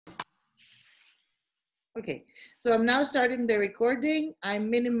Okay, so I'm now starting the recording. I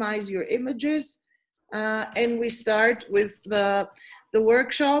minimize your images, and we start with the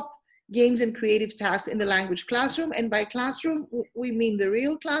workshop, Games and Creative Tasks in the Language Classroom. And by classroom, we mean the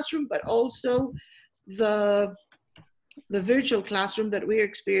real classroom, but also the virtual classroom that we're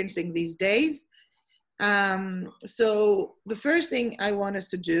experiencing these days. So the first thing I want us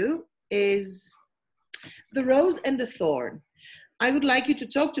to do is the rose and the thorn. I would like you to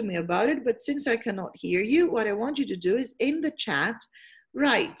talk to me about it, but since I cannot hear you, what I want you to do is in the chat,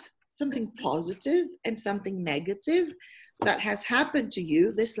 write something positive and something negative that has happened to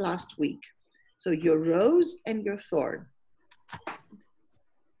you this last week. So your rose and your thorn.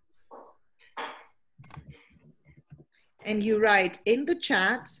 And you write in the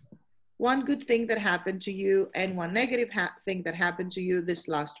chat one good thing that happened to you and one negative thing that happened to you this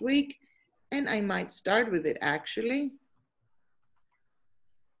last week. And I might start with it actually.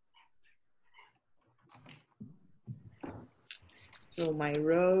 So my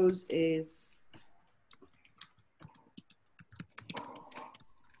rose is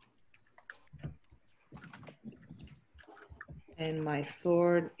and my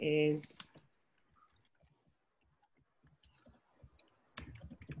thorn is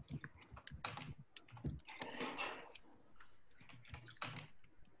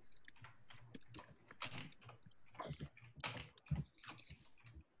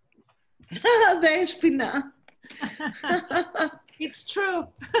Despina. It's true.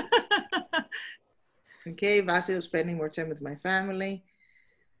 Okay, Vasil, spending more time with my family.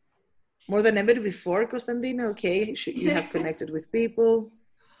 More than ever before, Constantina. Okay, you have connected with people.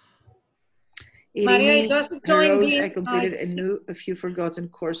 Maria, Irini, just her joined rose, in. I completed a few forgotten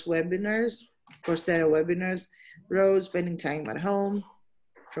course webinars, Coursera webinars. Rose, spending time at home.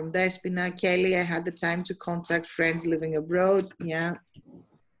 From Despina. Kelly, I had the time to contact friends living abroad. Yeah.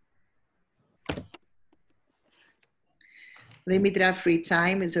 Dimitra, free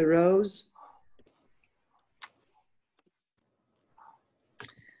time is a rose.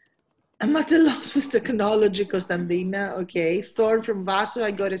 I'm at a loss with technology, Constantina. Okay. Thorn from Vaso,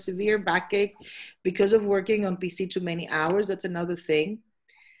 I got a severe backache because of working on PC too many hours. That's another thing.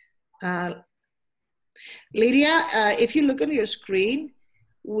 Lydia, if you look on your screen,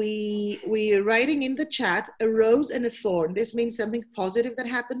 we're writing in the chat a rose and a thorn. This means something positive that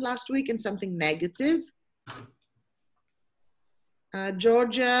happened last week and something negative.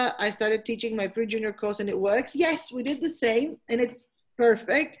 Georgia, I started teaching my pre-junior course and it works. Yes, we did the same and it's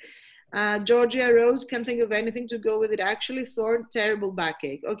perfect. Georgia, Rose, can't think of anything to go with it. Actually, thorn, terrible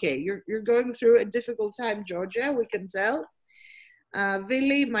backache. Okay, you're going through a difficult time, Georgia, we can tell.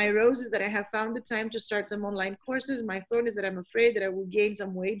 Villy, my rose is that I have found the time to start some online courses. My thorn is that I'm afraid that I will gain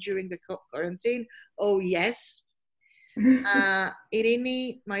some weight during the quarantine. Oh, yes.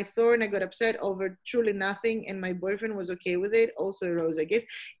 Irini, my thorn, I got upset over truly nothing and my boyfriend was okay with it. Also a rose, I guess.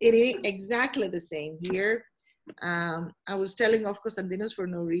 Irini, exactly the same here. I was telling off Constantinos for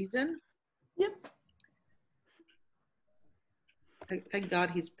no reason. Yep. Thank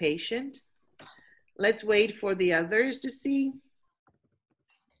God he's patient. Let's wait for the others to see.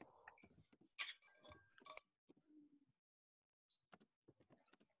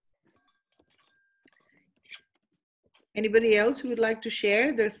 Anybody else who would like to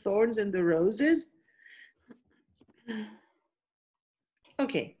share their thorns and the roses?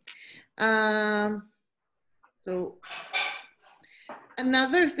 Okay. So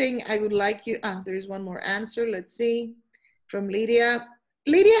another thing I would like you, there's one more answer. Let's see, from Lydia.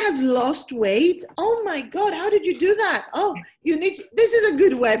 Lydia has lost weight. Oh my God, how did you do that? Oh, this is a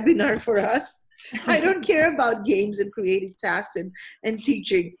good webinar for us. I don't care about games and creative tasks and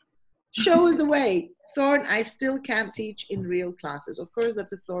teaching. Show us the way. Thorn, I still can't teach in real classes. Of course,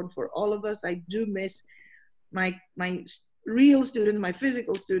 that's a thorn for all of us. I do miss my real students, my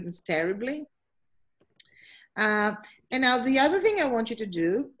physical students terribly. And now the other thing I want you to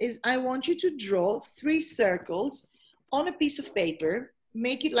do is I want you to draw 3 circles on a piece of paper.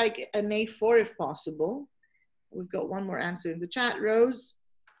 Make it like an A4 if possible. We've got one more answer in the chat, Rose.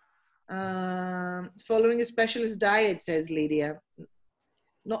 Following a specialist diet, says Lydia.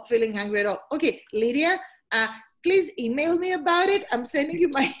 Not feeling hungry at all. Okay, Lydia, please email me about it. I'm sending you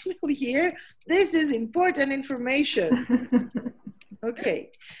my email here. This is important information.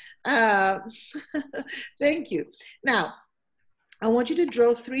 Okay. Thank you. Now, I want you to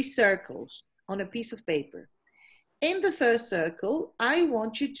draw 3 circles on a piece of paper. In the first circle, I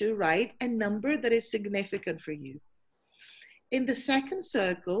want you to write a number that is significant for you. In the second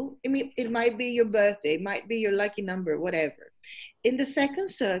circle, I mean, it might be your birthday, it might be your lucky number, whatever. In the second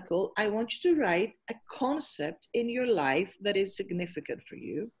circle, I want you to write a concept in your life that is significant for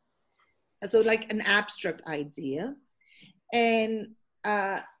you. So like an abstract idea. And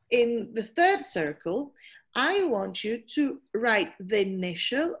in the third circle, I want you to write the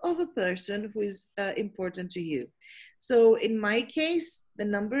initial of a person who is important to you. So in my case, the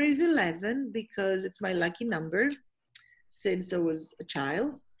number is 11 because it's my lucky number since I was a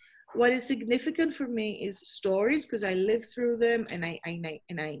child. What is significant for me is stories because I live through them and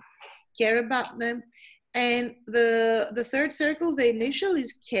I care about them. And the third circle, the initial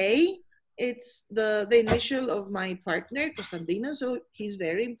is K. It's the initial of my partner, Constantino, so he's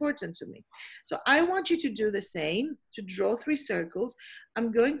very important to me. So I want you to do the same, to draw 3 circles.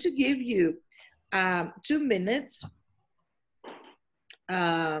 I'm going to give you 2 minutes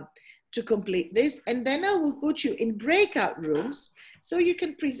to complete this, and then I will put you in breakout rooms so you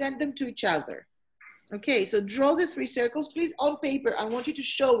can present them to each other. Okay, so draw the 3 circles, please, on paper. I want you to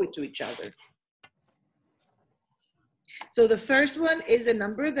show it to each other. So the first one is a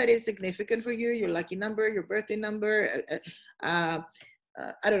number that is significant for you, your lucky number, your birthday number, I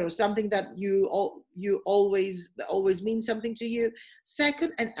don't know, something that you always means something to you.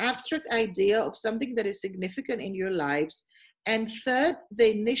 Second, an abstract idea of something that is significant in your lives. And third, the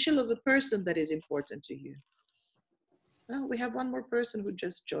initial of a person that is important to you. Oh, we have one more person who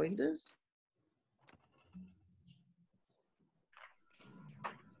just joined us.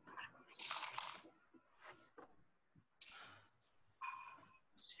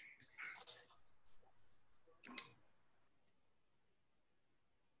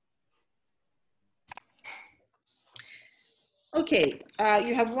 Okay,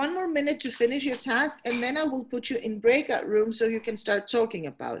 you have 1 more minute to finish your task, and then I will put you in breakout room so you can start talking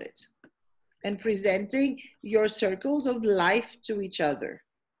about it and presenting your circles of life to each other.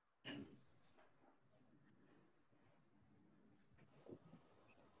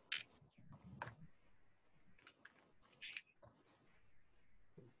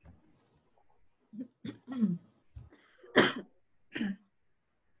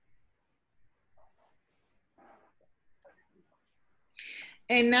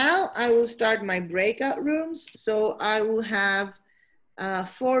 And now I will start my breakout rooms. So I will have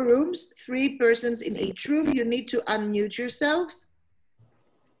 4 rooms, 3 persons in each room. You need to unmute yourselves.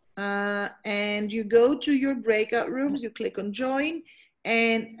 And you go to your breakout rooms, you click on join,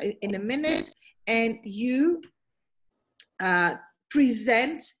 and in a minute, and you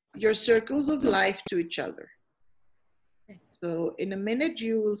present your circles of life to each other. So in a minute,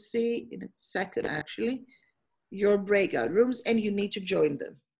 you will see, in a second actually, your breakout rooms, and you need to join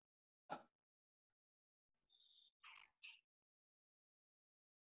them.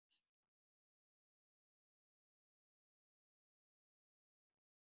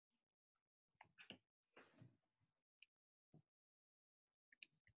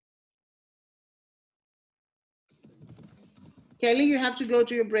 Kelly, you have to go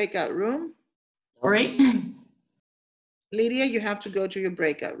to your breakout room. All right. Lydia, you have to go to your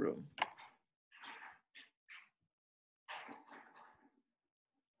breakout room.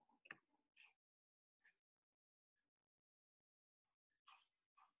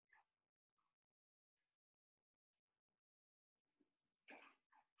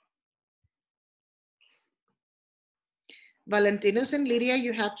 Valentinos and Lydia,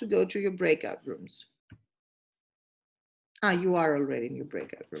 you have to go to your breakout rooms. Ah, you are already in your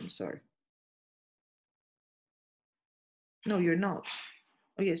breakout room, sorry. No, you're not.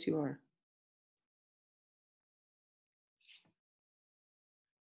 Oh, yes, you are.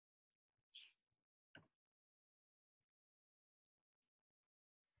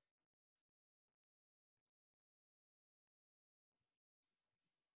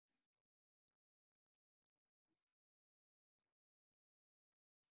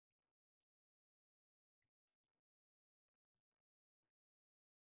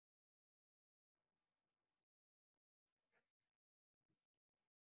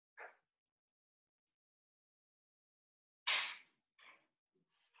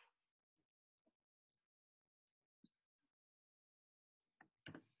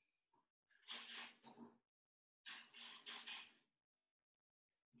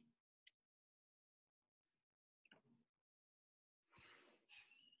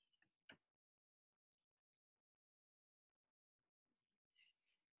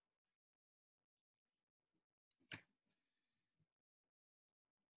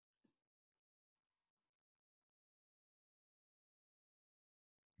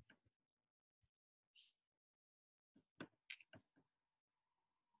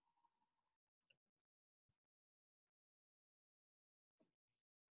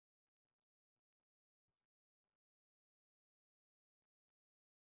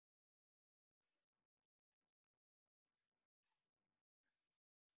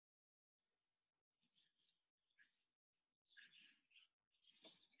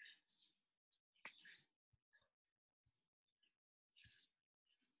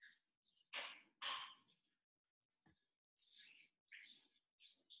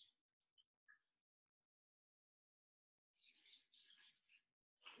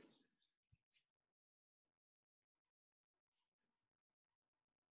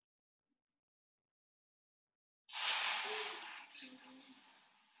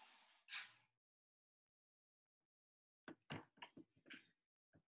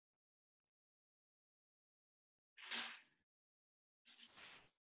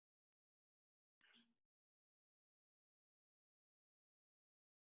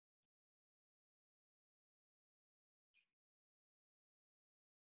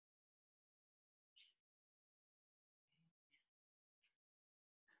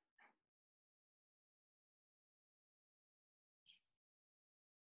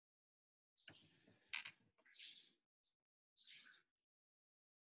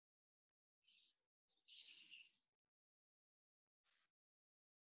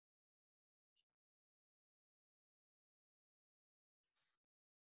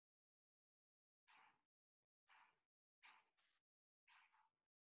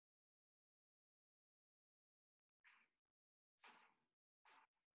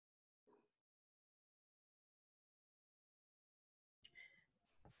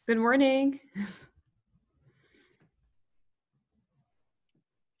 Good morning.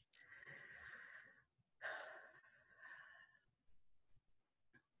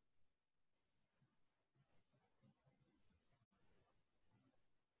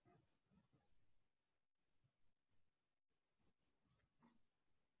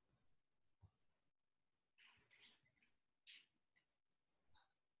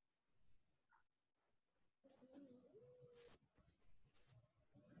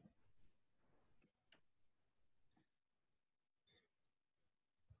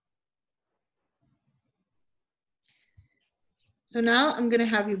 So now I'm going to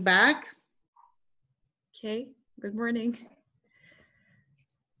have you back. Okay, good morning.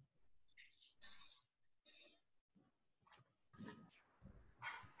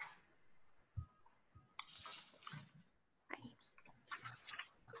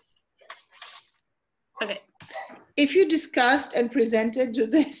 Okay. If you discussed and presented to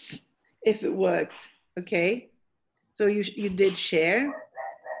this, if it worked, okay? So you did share.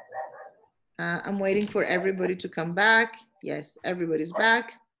 I'm waiting for everybody to come back. Yes, everybody's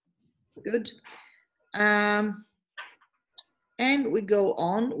back. Good. And we go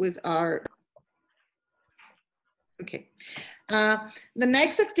on with our, okay. The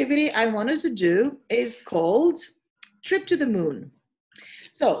next activity I want us to do is called Trip to the Moon.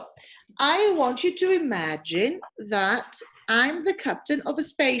 So I want you to imagine that I'm the captain of a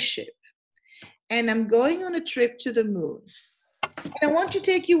spaceship and I'm going on a trip to the moon. And I want to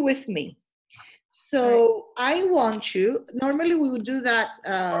take you with me. So I want you, normally we would do that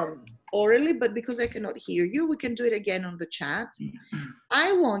orally, but because I cannot hear you, we can do it again on the chat.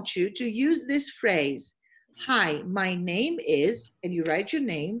 I want you to use this phrase, hi, my name is, and you write your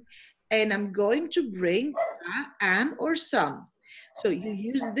name, and I'm going to bring an or some. So you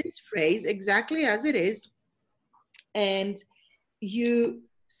use this phrase exactly as it is, and you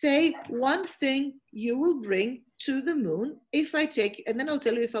say one thing you will bring to the moon if I take you, and then I'll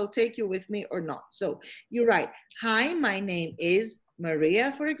tell you if I'll take you with me or not. So you write, hi, my name is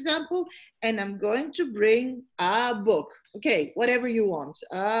Maria, for example, and I'm going to bring a book. Okay, whatever you want,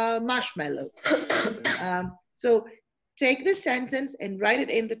 a marshmallow. So take the sentence and write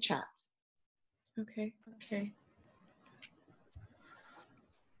it in the chat. Okay. Okay.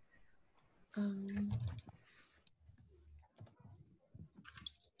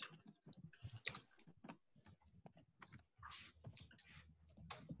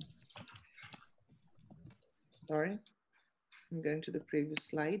 Sorry, I'm going to the previous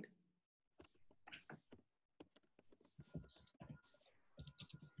slide.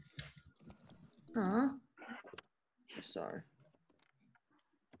 Sorry.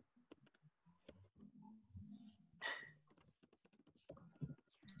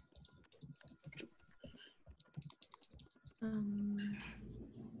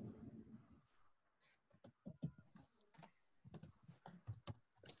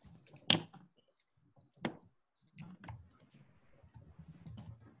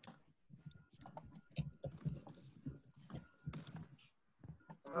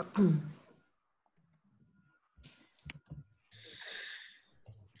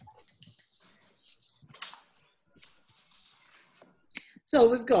 So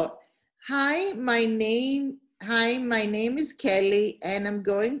we've got, hi, my name is Kelly, and I'm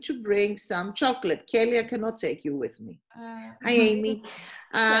going to bring some chocolate. Kelly, I cannot take you with me. Hi, Amy.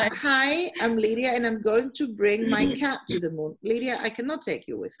 Hi, I'm Lydia, and I'm going to bring my cat to the moon. Lydia, I cannot take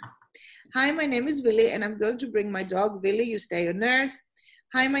you with me. Hi, my name is Willie, and I'm going to bring my dog. Willie, you stay on Earth.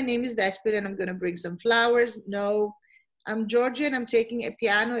 Hi, my name is Despot, and I'm going to bring some flowers. No. I'm Georgia, and I'm taking a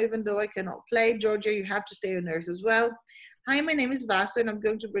piano, even though I cannot play. Georgia, you have to stay on Earth as well. Hi, my name is Vaso and I'm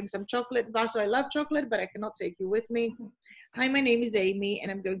going to bring some chocolate. Vaso, I love chocolate, but I cannot take you with me. Hi, my name is Amy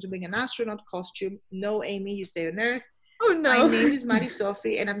and I'm going to bring an astronaut costume. No, Amy, you stay on Earth. Oh no. My name is Mari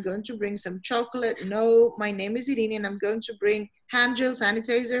Sophie and I'm going to bring some chocolate. No, my name is Irini and I'm going to bring hand gel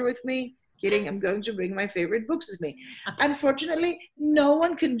sanitizer with me. Kidding, I'm going to bring my favorite books with me. Unfortunately, no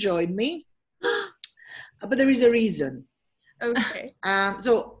one can join me, but there is a reason. Okay.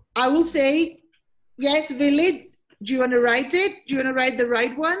 So I will say, yes, Vili, do you want to write it? Do you want to write the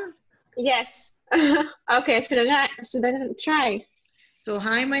right one? Yes. Okay, should I try? So,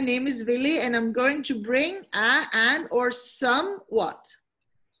 hi, my name is Vili, and I'm going to bring a, an, or some what?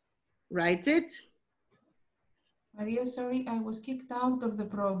 Write it. Maria, sorry, I was kicked out of the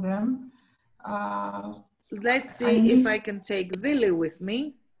program. Let's see if I can take Vili with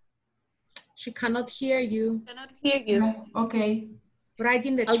me. She cannot hear you. Cannot hear you. Okay. Write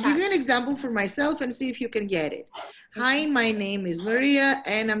in the I'll chat. give you an example for myself and see if you can get it. Hi, my name is Maria,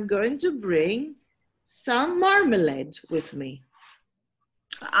 and I'm going to bring some marmalade with me.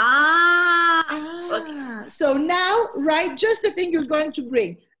 Okay. So now write just the thing you're going to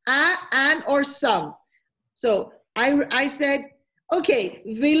bring, an, or some. So I said, okay,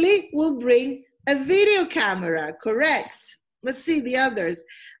 Vili will bring a video camera, correct? Let's see the others.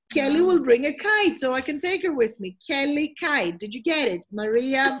 Kelly will bring a kite, so I can take her with me. Kelly, kite. Did you get it?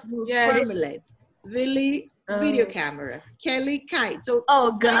 Maria, Yes. marmalade. Vili, video camera. Kelly, kite. So Oh,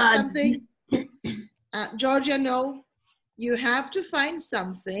 find God. something. Georgia, no. You have to find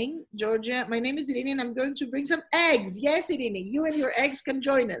something. Georgia, my name is Irini and I'm going to bring some eggs. Yes, Irini, you and your eggs can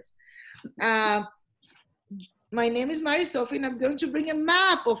join us. My name is Mari Sophie and I'm going to bring a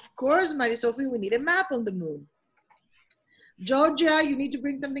map. Of course, Mari Sophie, we need a map on the moon. Georgia, you need to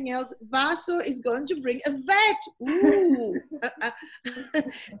bring something else. Vaso is going to bring a vet. Ooh,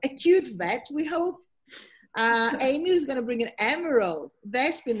 a cute vet, we hope. Amy is going to bring an emerald.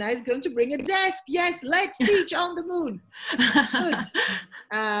 Despina is going to bring a desk. Yes, let's teach on the moon. Good.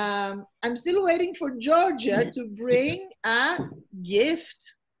 I'm still waiting for Georgia to bring a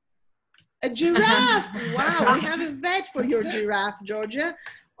gift. A giraffe. Wow, we have a vet for your giraffe, Georgia,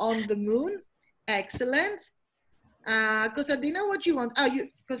 on the moon. Excellent. Costandina, what you want?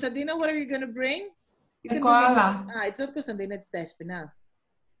 Costandina, what are you going to bring? You A koala. It's not Costandina, it's Despina.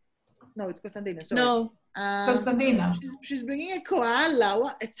 No, it's Costandina, sorry. No. Costandina. She's bringing a koala.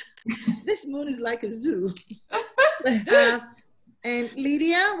 What? This moon is like a zoo. And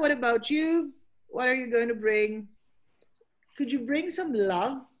Lydia, what about you? What are you going to bring? Could you bring some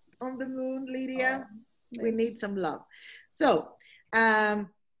love on the moon, Lydia? Nice. We need some love. So,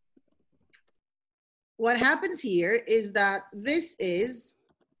 what happens here is that this is,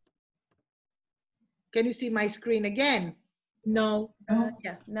 can you see my screen again? No.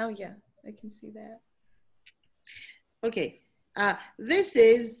 Yeah, now yeah, I can see that. Okay, this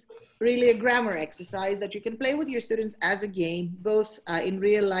is really a grammar exercise that you can play with your students as a game, both in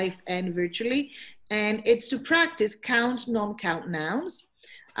real life and virtually. And it's to practice count, non-count nouns.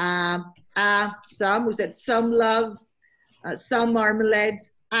 Some, we said some love, some marmalade,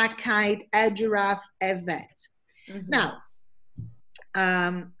 a kite, a giraffe, a vet. Mm-hmm. Now,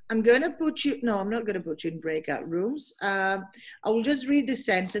 I'm going to put you, no, I'm not going to put you in breakout rooms. I will just read the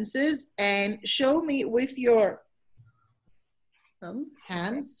sentences and show me with your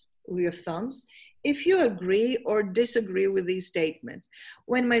hands, with your thumbs, if you agree or disagree with these statements.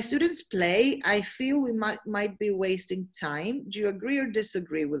 When my students play, I feel we might be wasting time. Do you agree or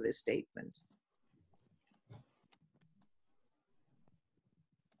disagree with this statement?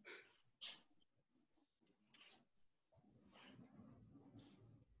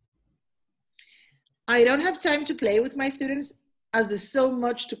 I don't have time to play with my students as there's so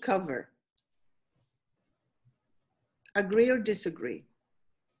much to cover. Agree or disagree?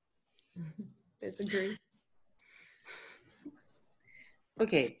 Disagree.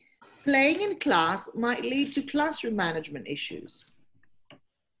 Okay. Playing in class might lead to classroom management issues.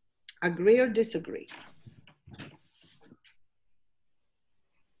 Agree or disagree?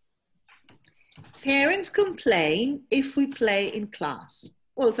 Parents complain if we play in class.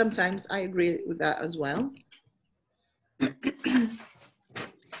 Well, sometimes I agree with that as well.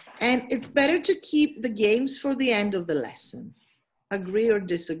 And it's better to keep the games for the end of the lesson. Agree or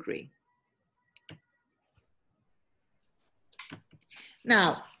disagree?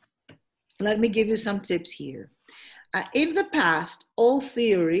 Now, let me give you some tips here. In the past, all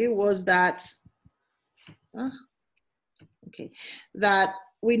theory was that, that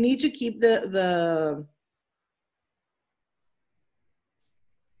we need to keep the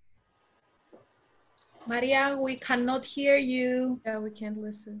Maria, we cannot hear you. Yeah, we can't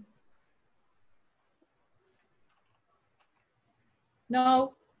listen.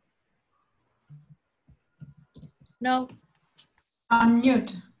 No. No.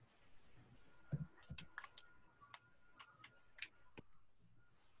 Unmute.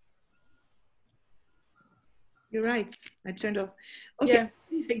 You're right. I turned off. Okay.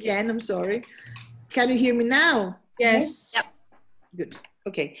 Yeah. Again, I'm sorry. Can you hear me now? Yes. Yep. Good.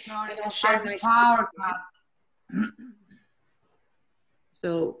 Okay. Sorry, And I'll share my screen. power cut.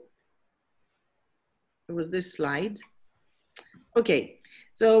 So it was this slide. Okay.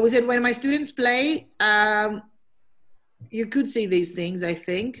 So we said when my students play, you could see these things, I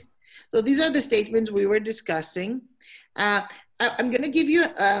think. So these are the statements we were discussing. I'm going to give you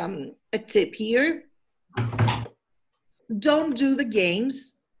a tip here. Don't do the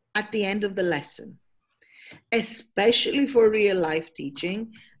games at the end of the lesson, especially for real life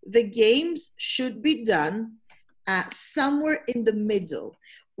teaching. The games should be done somewhere in the middle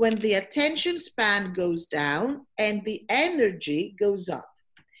when the attention span goes down and the energy goes up.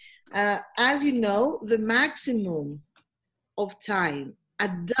 As you know, the maximum of time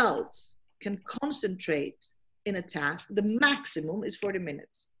adults can concentrate in a task, the maximum is 40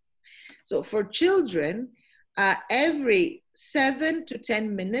 minutes. So for children, every 7 to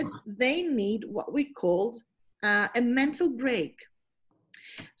 10 minutes, they need what we call a mental break.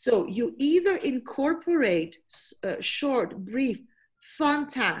 So you either incorporate short, brief, fun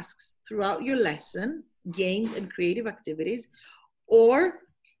tasks throughout your lesson, games and creative activities, or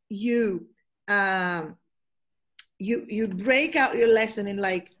you break out your lesson in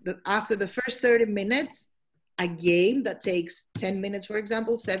like after the first 30 minutes, a game that takes 10 minutes, for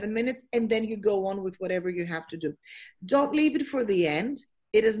example, 7 minutes, and then you go on with whatever you have to do. Don't leave it for the end.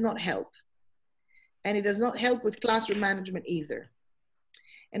 It does not help. And it does not help with classroom management either.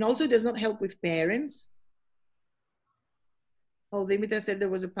 And also it does not help with parents. Oh, Dimitar said there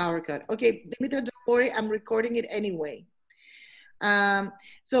was a power cut. Okay, Dimitar, don't worry, I'm recording it anyway. There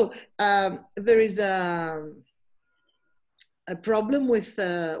is a problem with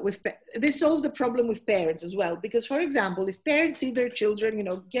this solves the problem with parents as well, because for example, if parents see their children, you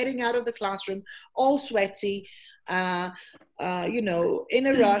know, getting out of the classroom all sweaty, you know, in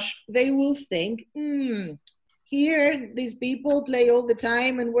a rush, they will think, here these people play all the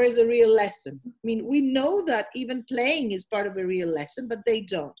time, and where's a real lesson? I mean, we know that even playing is part of a real lesson, but they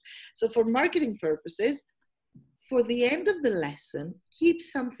don't. So for marketing purposes, for the end of the lesson, keep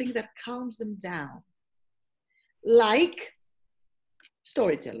something that calms them down, like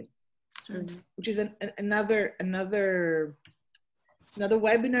storytelling, which is another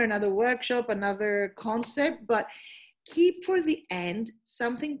webinar, another workshop, another concept, but keep for the end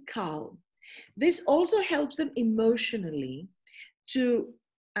something calm. This also helps them emotionally to,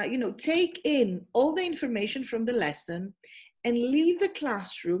 you know, take in all the information from the lesson and leave the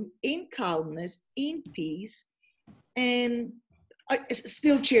classroom in calmness, in peace, and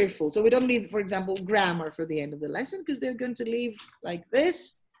still cheerful. So we don't leave, for example, grammar for the end of the lesson, because they're going to leave like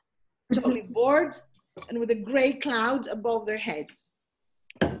this, totally bored and with a gray cloud above their heads.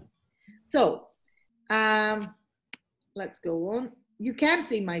 So let's go on. You can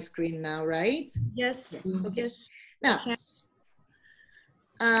see my screen now, right? Yes. Okay. Yes. Now,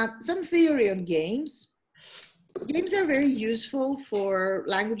 some theory on games. Games are very useful for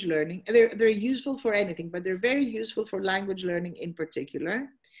language learning. They're useful for anything, but they're very useful for language learning in particular.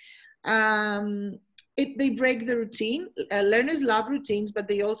 They break the routine. Learners love routines, but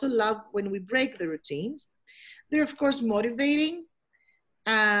they also love when we break the routines. They're, of course, motivating.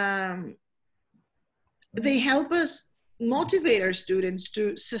 They help us motivate our students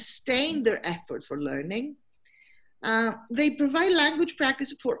to sustain their effort for learning. They provide language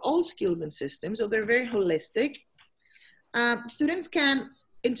practice for all skills and systems, so they're very holistic. Students can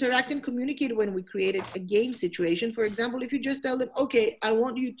interact and communicate when we created a game situation. For example, if you just tell them, okay, I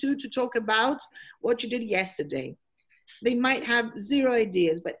want you two to talk about what you did yesterday. They might have zero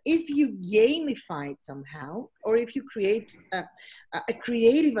ideas, but if you gamify it somehow, or if you create a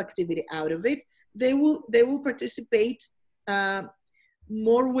creative activity out of it, they will participate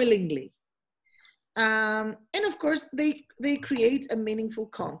more willingly. And of course, they create a meaningful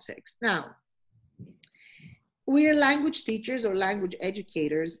context. Now, we are language teachers or language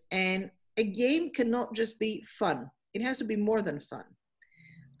educators, and a game cannot just be fun. It has to be more than fun.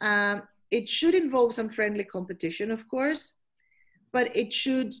 It should involve some friendly competition, of course, but it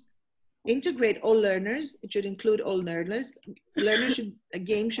should integrate all learners. It should include all learners. A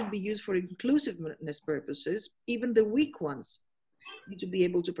game should be used for inclusiveness purposes. Even the weak ones need to be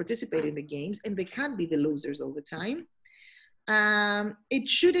able to participate in the games, and they can't be the losers all the time. It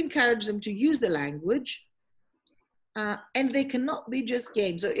should encourage them to use the language, and they cannot be just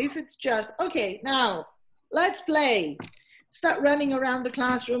games. So if it's just, okay, now let's play, start running around the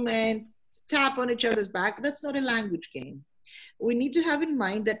classroom and tap on each other's back. That's not a language game. We need to have in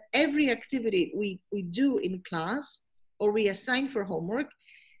mind that every activity we do in class or we assign for homework,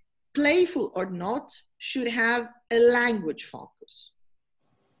 playful or not, should have a language focus.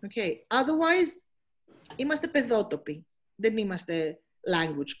 Okay, otherwise, είμαστε παιδότοποι. Δεν είμαστε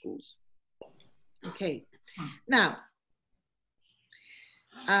language schools. Okay, now,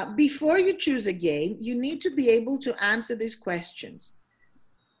 before you choose a game, you need to be able to answer these questions.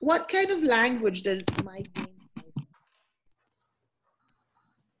 What kind of language does my game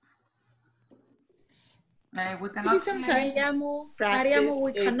We maybe cannot sometimes Mariamu, practice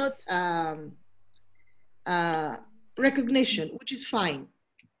we cannot. Recognition, which is fine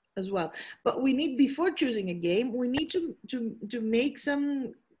as well. But we need, before choosing a game, we need to make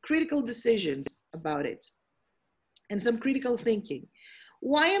some critical decisions about it and some critical thinking.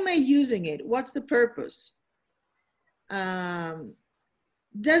 Why am I using it? What's the purpose?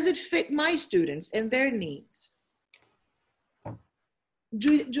 Does it fit my students and their needs?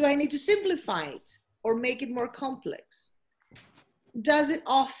 Do I need to simplify it or make it more complex? Does it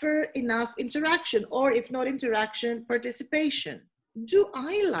offer enough interaction, or if not interaction, participation? Do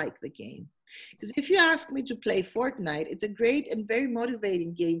I like the game? Because if you ask me to play Fortnite, it's a great and very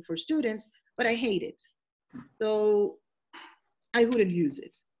motivating game for students, but I hate it. So I wouldn't use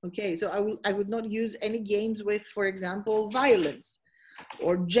it. Okay, so I would not use any games with, for example, violence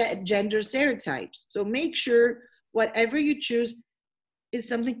or gender stereotypes. So make sure whatever you choose is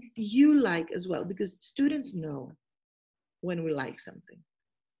something you like as well, because students know when we like something.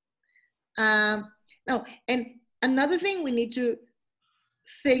 No, and another thing we need to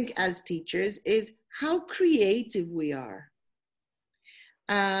think as teachers is how creative we are.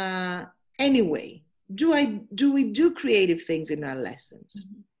 Anyway, do we do creative things in our lessons?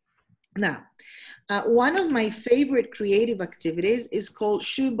 Mm-hmm. Now, one of my favorite creative activities is called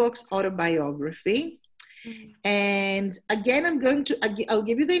Shoebox Autobiography. Mm-hmm. And again, I'll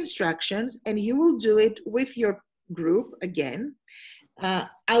give you the instructions and you will do it with your group again.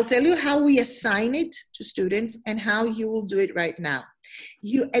 I'll tell you how we assign it to students and how you will do it right now.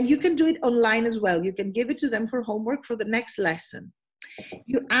 You can do it online as well. You can give it to them for homework for the next lesson.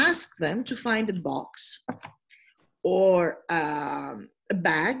 You ask them to find a box or a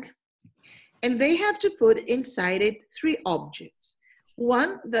bag, and they have to put inside it 3 objects.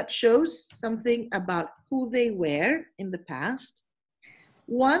 One that shows something about who they were in the past.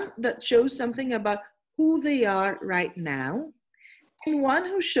 One that shows something about who they are right now, and one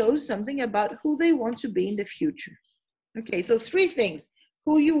who shows something about who they want to be in the future. Okay, so 3 things: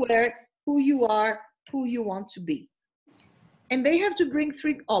 who you were, who you are, who you want to be. And they have to bring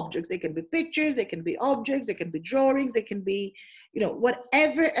 3 objects. They can be pictures, they can be objects, they can be drawings, they can be,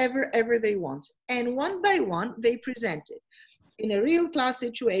 whatever, ever they want. And one by one, they present it. In a real class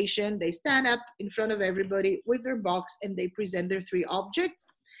situation, they stand up in front of everybody with their box and they present their 3 objects.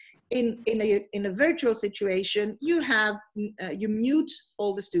 In a virtual situation, you mute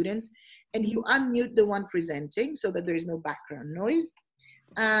all the students and you unmute the one presenting so that there is no background noise.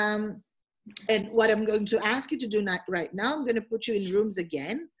 And what I'm going to ask you to do right now, I'm going to put you in rooms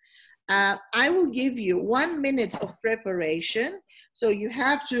again. I will give you 1 minute of preparation. So you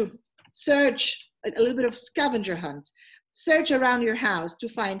have to search, a little bit of scavenger hunt, search around your house to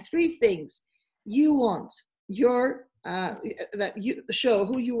find 3 things you want that you show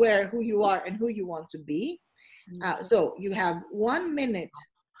who you were, who you are, and who you want to be. So you have 1 minute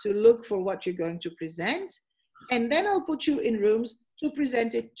to look for what you're going to present, and then I'll put you in rooms to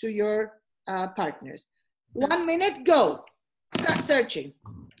present it to your partners. 1 minute, go. Start searching.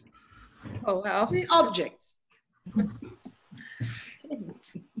 Oh, wow. 3 objects.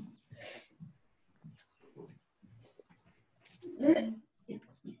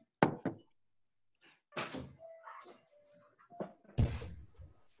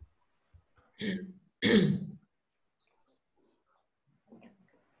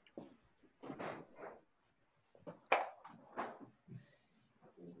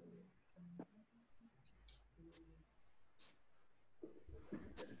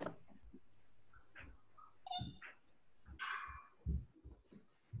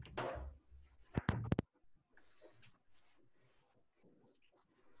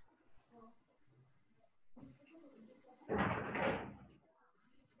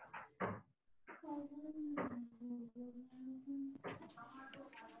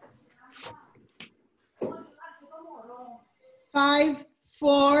 Five,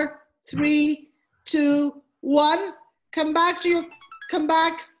 4, 3, 2, 1. Come back. Your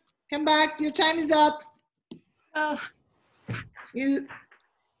time is up. Oh. You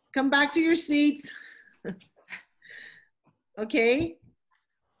come back to your seats. Okay.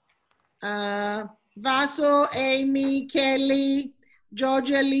 Vaso, Amy, Kelly,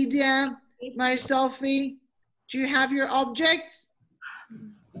 Georgia, Lydia, Mary-Sophie, do you have your objects?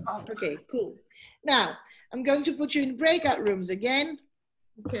 Okay, cool. Now, I'm going to put you in breakout rooms again.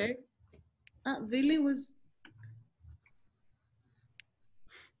 Okay. Willy was...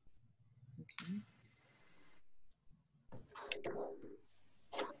 Okay.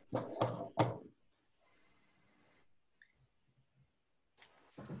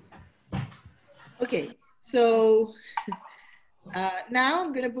 Okay, so now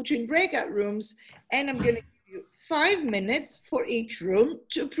I'm going to put you in breakout rooms and I'm going to give you 5 minutes for each room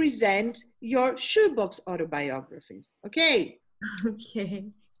to present your shoebox autobiographies. Okay, Okay.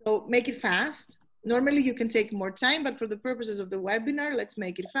 so make it fast. Normally you can take more time, but for the purposes of the webinar, let's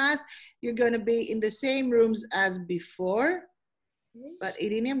make it fast. You're going to be in the same rooms as before. But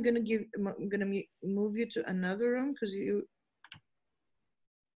Irini, I'm going to move you to another room because you...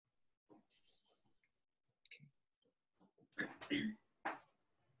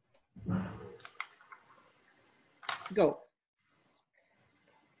 Go.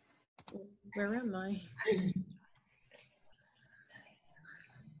 Where am I?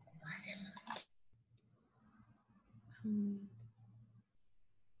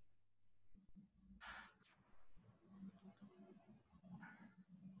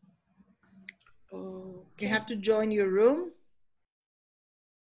 You have to join your room.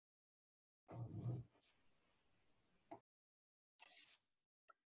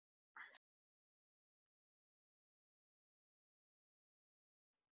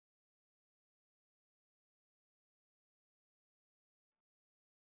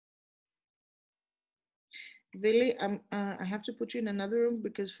 Willy, I have to put you in another room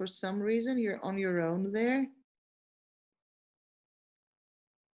because for some reason you're on your own there.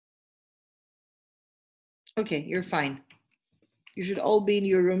 Okay, you're fine. You should all be in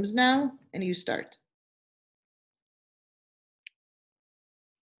your rooms now and you start.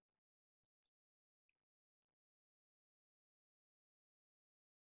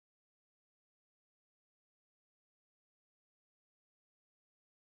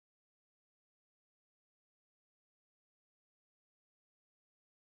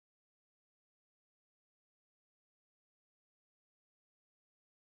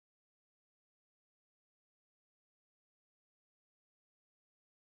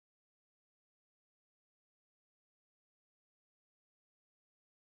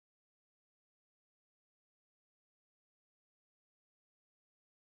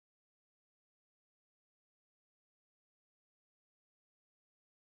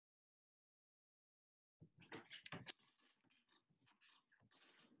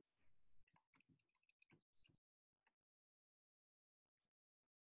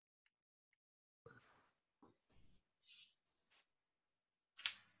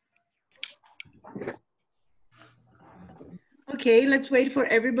 Okay, let's wait for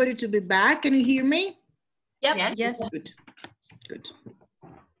everybody to be back. Can you hear me? Yep. Yes. Good, good.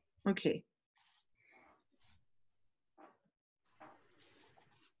 Okay.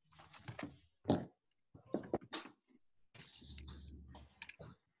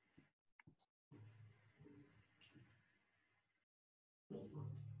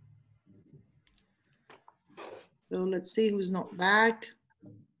 So let's see who's not back.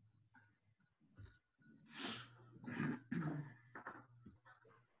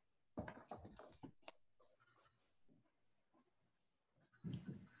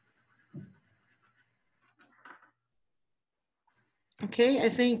 Okay, I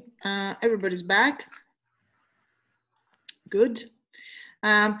think everybody's back. Good.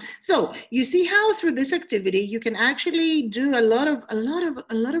 So you see how through this activity you can actually do a lot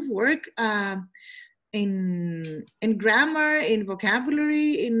of work in grammar, in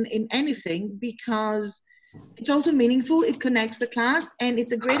vocabulary, in anything, because it's also meaningful. It connects the class, and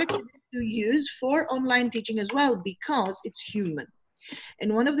it's a great activity to use for online teaching as well because it's human.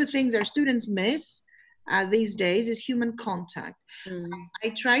 And one of the things our students miss these days is human contact. I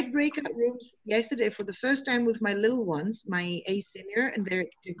tried breakout rooms yesterday for the first time with my little ones, my A senior, and they're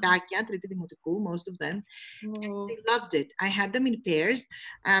most of them. Oh. They loved it. I had them in pairs.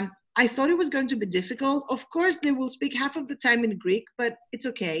 I thought it was going to be difficult. Of course, they will speak half of the time in Greek, but it's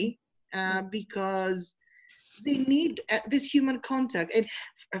okay because they need this human contact. And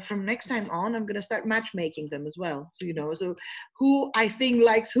from next time on, I'm going to start matchmaking them as well. So, you know, so who I think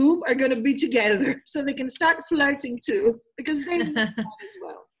likes whom are going to be together so they can start flirting too, because they need that as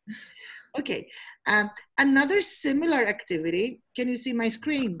well. Okay. Another similar activity, can you see my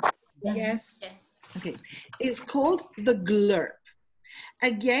screen? Yes. Okay, is called the GLURP.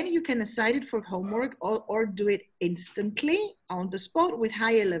 Again, you can assign it for homework or do it instantly on the spot with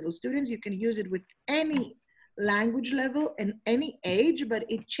higher level students. You can use it with any language level and any age, but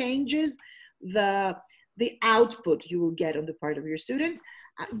it changes the output you will get on the part of your students.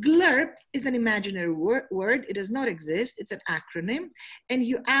 GLURP is an imaginary word. It does not exist. It's an acronym. And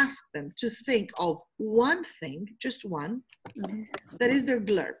you ask them to think of one thing, just one, that is their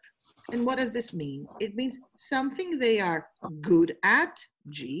GLURP. And what does this mean? It means something they are good at,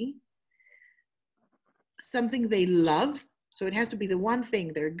 G, something they love. So it has to be the one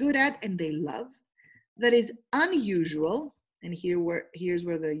thing they're good at and they love, that is unusual, and here's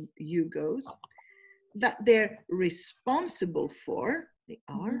where the U goes, that they're responsible for, they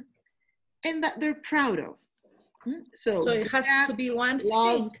are, and that they're proud of. So it has to be one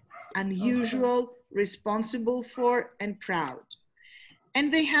love, thing. unusual, responsible for, and proud.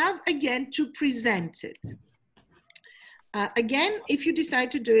 And they have, again, to present it. Again, if you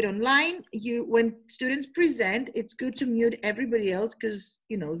decide to do it online, when students present, it's good to mute everybody else because,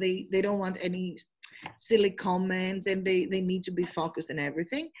 you know, they don't want any silly comments and they need to be focused and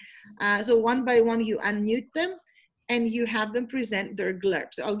everything. So one by one, you unmute them and you have them present their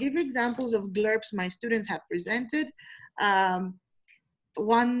GLURPs. I'll give you examples of GLURPs my students have presented.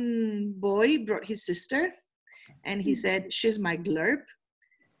 One boy brought his sister and he said, she's my GLURP.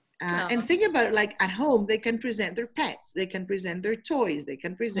 And think about it, like at home, they can present their pets, they can present their toys, they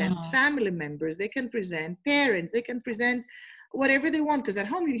can present family members, they can present parents, they can present whatever they want, because at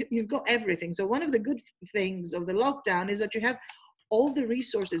home you've got everything. So one of the good things of the lockdown is that you have all the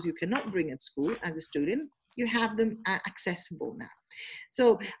resources you cannot bring at school as a student, you have them accessible now.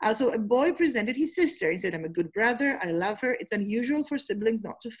 So a boy presented his sister. He said, I'm a good brother, I love her. It's unusual for siblings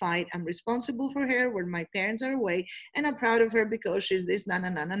not to fight. I'm responsible for her when my parents are away, and I'm proud of her because she's this, na, na,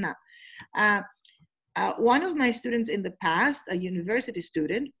 na, na, na. One of my students in the past, a university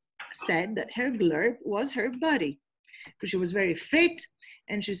student, said that her GLURP was her body, because she was very fit.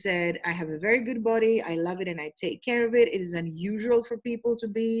 And she said, I have a very good body, I love it and I take care of it. It is unusual for people to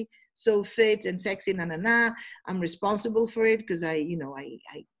be so fit and sexy, na na na. I'm responsible for it because I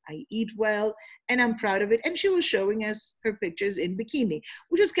eat well and I'm proud of it. And she was showing us her pictures in bikini,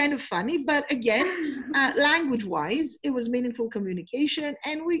 which was kind of funny, but again, language-wise, it was meaningful communication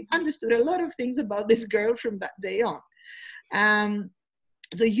and we understood a lot of things about this girl from that day on.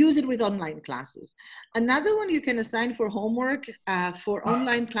 So use it with online classes. Another one you can assign for homework for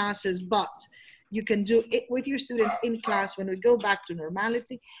online classes, but you can do it with your students in class when we go back to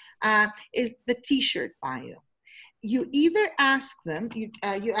normality, is the t-shirt bio. You either ask them, you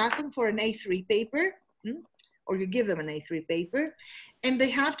ask them for an A3 paper, or you give them an A3 paper, and they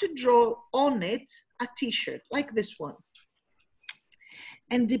have to draw on it a t-shirt like this one.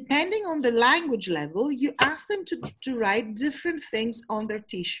 And depending on the language level, you ask them to write different things on their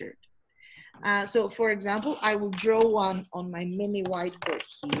t-shirt. So for example, I will draw one on my mini whiteboard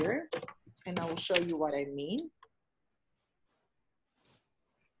here, and I will show you what I mean.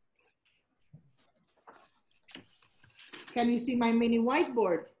 Can you see my mini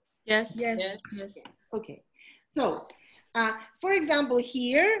whiteboard? Yes. Yes. Okay. So, for example,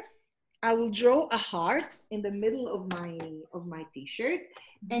 here, I will draw a heart in the middle of my t-shirt,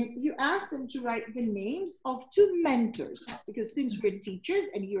 and you ask them to write the names of two mentors, because since we're teachers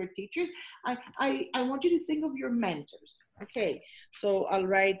and you're teachers, I want you to think of your mentors. Okay, so I'll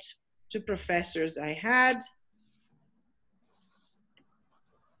write two professors I had.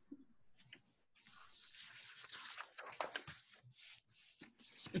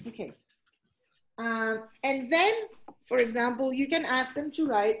 Okay. And then, for example, you can ask them to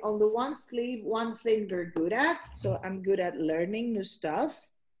write on the one sleeve one thing they're good at. So I'm good at learning new stuff.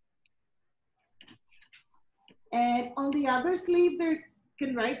 And on the other sleeve, they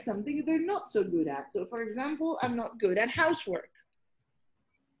can write something they're not so good at. So for example, I'm not good at housework.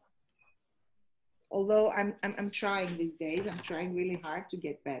 Although I'm trying these days, I'm trying really hard to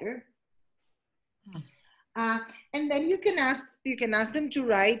get better. And then you can ask them to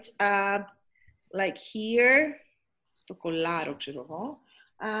write like here,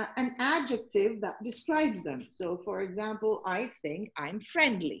 an adjective that describes them. So for example, I think I'm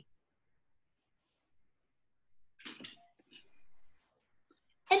friendly.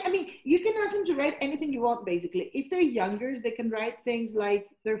 And I mean, you can ask them to write anything you want, basically. If they're younger, they can write things like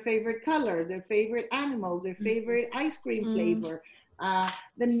their favorite colors, their favorite animals, their favorite ice cream flavor,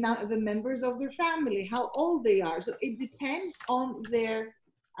 the members of their family, how old they are. So it depends on their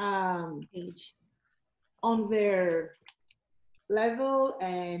age, on their level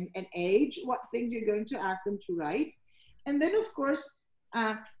and age, what things you're going to ask them to write. And then, of course,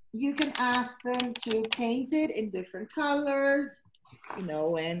 you can ask them to paint it in different colors. you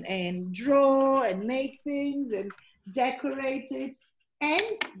know, and draw and make things and decorate it.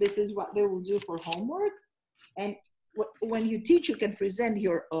 And this is what they will do for homework. And when you teach, you can present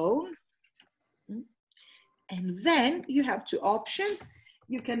your own. And then you have two options.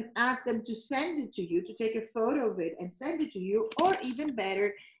 You can ask them to send it to you, to take a photo of it and send it to you, or even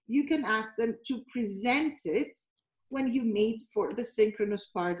better, you can ask them to present it when you meet for the synchronous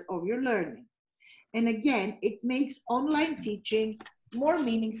part of your learning. And again, it makes online teaching more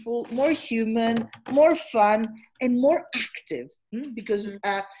meaningful, more human, more fun, and more active. Because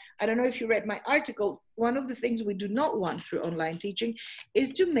I don't know if you read my article, one of the things we do not want through online teaching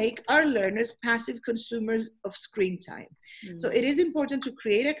is to make our learners passive consumers of screen time. So it is important to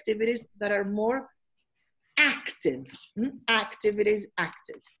create activities that are more active. Activities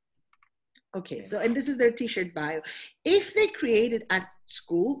active. Okay, so, and this is their t-shirt bio. If they create it at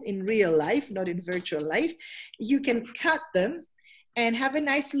school in real life, not in virtual life, you can cut them and have a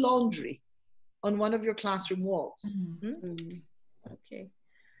nice laundry on one of your classroom walls. Okay.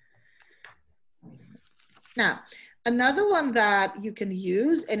 Now, another one that you can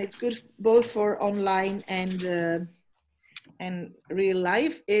use, and it's good both for online and real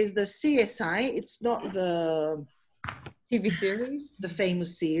life, is the CSI. It's not the TV series? The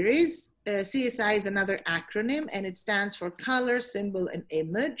famous series. CSI is another acronym, and it stands for color, symbol, and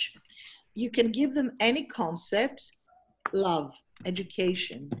image. You can give them any concept, love,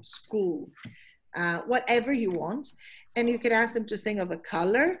 education, school, whatever you want. And you could ask them to think of a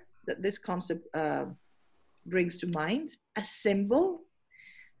color that this concept brings to mind, a symbol,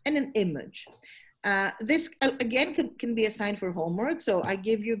 and an image. This, again, can be assigned for homework. So I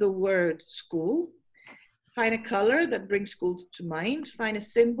give you the word school. Find a color that brings school to mind. Find a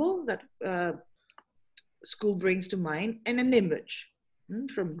symbol that school brings to mind, and an image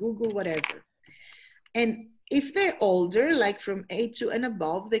from Google, whatever. And if they're older, like from 8 and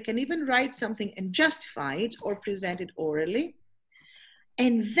above, they can even write something and justify it or present it orally.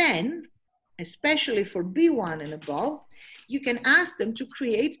 And then, especially for B1 and above, you can ask them to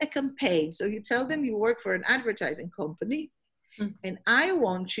create a campaign. So you tell them you work for an advertising company, and I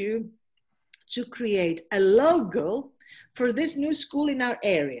want you to create a logo for this new school in our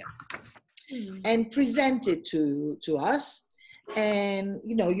area and present it to us. And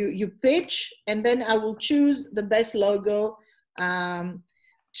you know, you pitch, and then I will choose the best logo and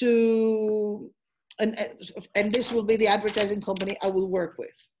this will be the advertising company I will work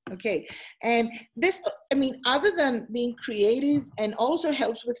with. Okay, and this, I mean, other than being creative and also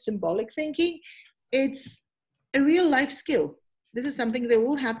helps with symbolic thinking, it's a real life skill. This is something they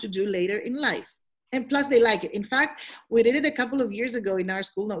will have to do later in life. And plus they like it. In fact, we did it a couple of years ago in our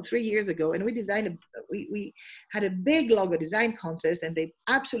school, no, 3 years ago, and we designed, we had a big logo design contest, and they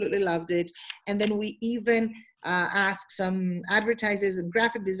absolutely loved it. And then we even asked some advertisers and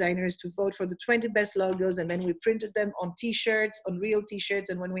graphic designers to vote for the 20 best logos, and then we printed them on t-shirts, on real t-shirts.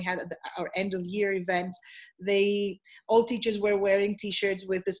 And when we had our end of year event, all teachers were wearing t-shirts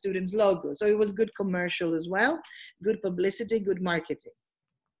with the students' logo. So it was good commercial as well, good publicity, good marketing.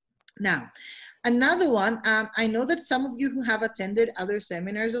 Now, another one, I know that some of you who have attended other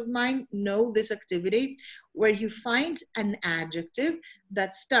seminars of mine know this activity, where you find an adjective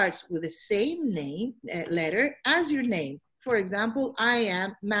that starts with the same name, letter as your name. For example, I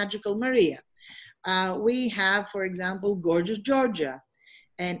am Magical Maria. We have, for example, Gorgeous Georgia,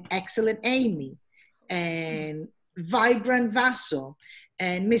 and Excellent Amy, and Vibrant Vaso,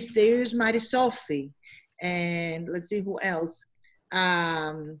 and Mysterious Mighty Sophie, and let's see who else.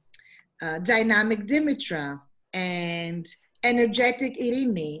 Dynamic Dimitra, and Energetic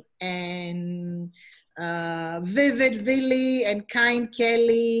Irini, and Vivid Villy, and Kind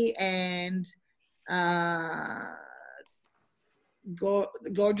Kelly, and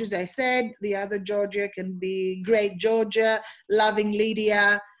Gorgeous, I said. The other Georgia can be Great Georgia, Loving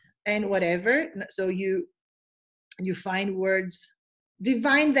Lydia, and whatever. So you find words.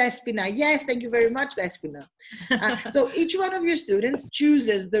 Divine Despina. Yes, thank you very much, Despina. So each one of your students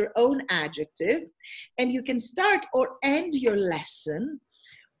chooses their own adjective, and you can start or end your lesson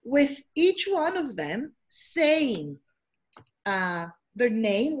with each one of them saying their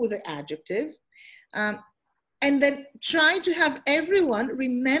name with their adjective, and then try to have everyone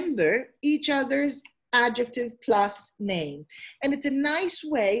remember each other's adjective plus name. And it's a nice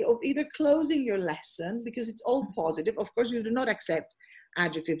way of either closing your lesson, because it's all positive. Of course, you do not accept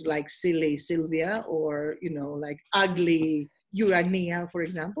adjectives like silly Sylvia, or, you know, like ugly Urania, for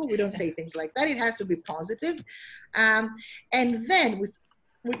example. We don't say things like that. It has to be positive. And then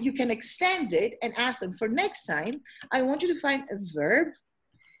you can extend it and ask them, for next time, I want you to find a verb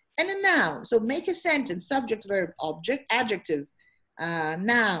and a noun. So make a sentence, subject, verb, object, adjective,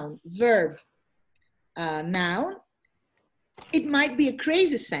 Noun, verb, noun. It might be a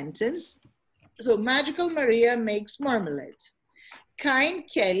crazy sentence. So Magical Maria makes marmalade. Kind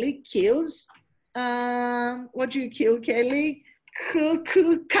Kelly kills, what do you kill, Kelly?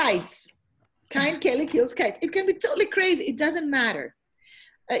 Kites. Kind Kelly kills kites. It can be totally crazy. It doesn't matter.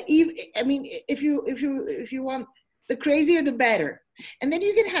 If you want, the crazier the better. And then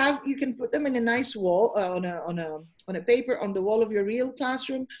you can put them in a nice wall on a paper on the wall of your real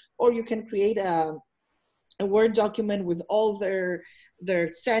classroom, or you can create a Word document with all their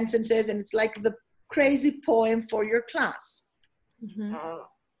sentences, and it's like the crazy poem for your class. Mm-hmm.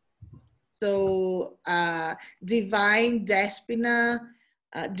 So Divine Despina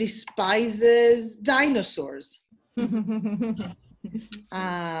despises dinosaurs.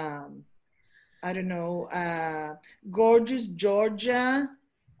 I don't know. Gorgeous Georgia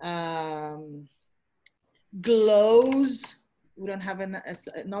glows. We don't have an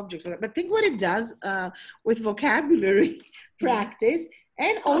object for that, but think what it does with vocabulary practice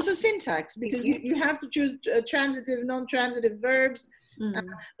and also syntax, because you have to choose transitive, non-transitive verbs.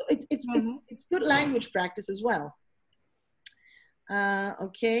 So it's good language practice as well.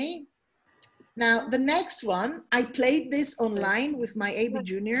 Okay. Now the next one, I played this online with my AB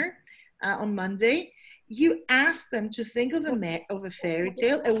Junior on Monday. You ask them to think of a fairy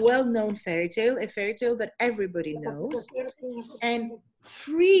tale, a well-known fairy tale, a fairy tale that everybody knows, and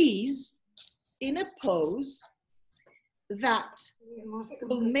freeze in a pose that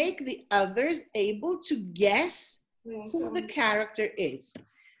will make the others able to guess who the character is.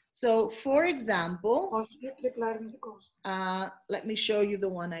 So, for example, let me show you the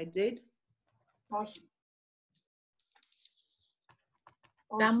one I did.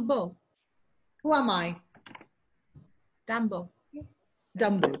 Dumbo. Who am I? Dumbo.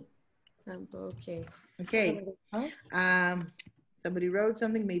 Dumbo. Dumbo, okay. Okay. Somebody wrote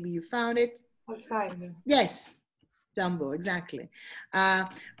something. Maybe you found it. Yes. Dumbo, exactly.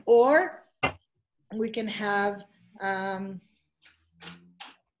 Or we can have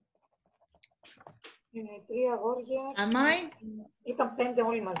Τρία αγόρια. Am I? Ήταν 5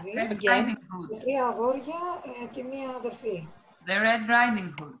 όλοι μαζί. Red Again. Riding Hood. Τρία αγόρια και μία αδερφή. The Red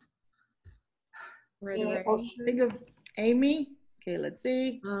Riding Hood. Think of Amy. Okay, let's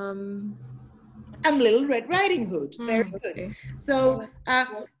see. I'm Little Red Riding Hood. Very good. Okay. So,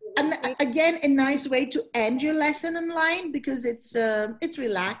 and again, a nice way to end your lesson online, because it's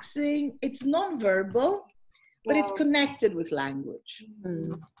relaxing. It's non-verbal, but it's connected with language.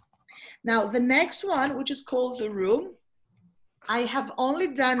 Now, the next one, which is called The Room, I have only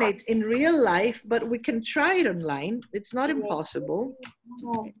done it in real life, but we can try it online. It's not impossible,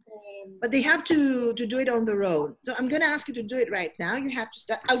 but they have to do it on their own. So I'm going to ask you to do it right now. You have to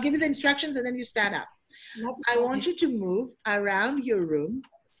start. I'll give you the instructions and then you stand up. I want you to move around your room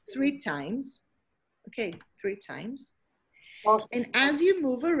 3 times. Okay, 3 times. And as you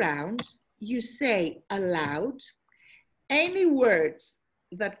move around, you say aloud any words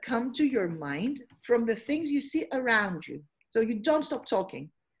that come to your mind from the things you see around you. So you don't stop talking.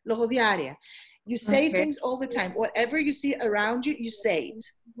 Logodiaria. You say things all the time. Whatever you see around you, you say it.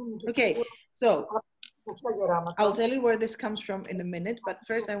 Okay, so I'll tell you where this comes from in a minute, but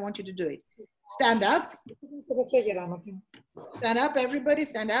first I want you to do it. Stand up. Stand up, everybody,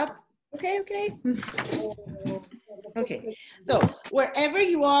 stand up. Okay, okay. Okay, so wherever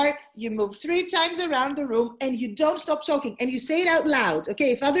you are, you move 3 times around the room and you don't stop talking and you say it out loud.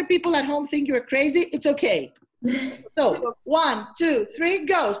 Okay, if other people at home think you're crazy, it's okay. So 1, 2, 3,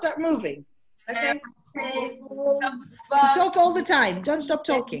 go. Start moving. Okay. Talk all the time. Don't stop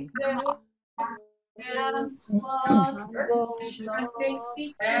talking.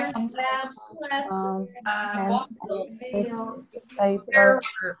 Paper,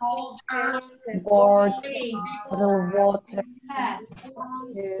 board, little water,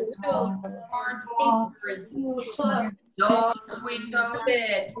 Dogs, windows,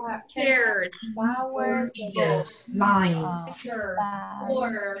 Bed, chairs, Flowers, lines.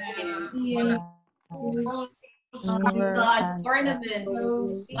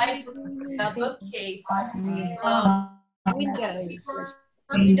 ornaments, a bookcase,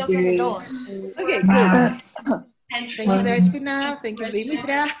 Windows. Okay, good. Thank you, Despina. Thank you,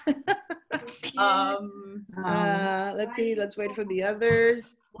 Dimitra. Let's see. Let's wait for the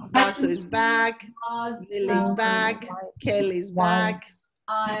others. Tasso is back. Lily's back. Kelly's back.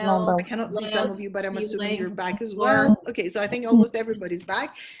 I cannot see some of you, but I'm assuming you're back as well. Okay, so I think almost everybody's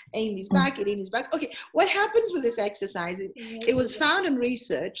back. Amy's back. Irina's back. Okay, what happens with this exercise? It was found in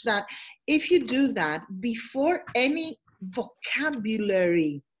research that if you do that before any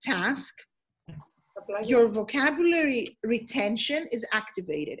vocabulary task, your vocabulary retention is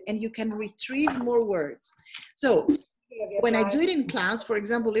activated and you can retrieve more words. So when I do it in class, for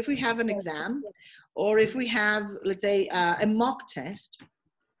example, if we have an exam or if we have, let's say, a mock test,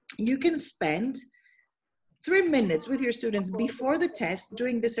 you can spend 3 minutes with your students before the test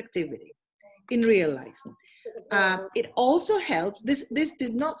doing this activity in real life. It also helps, this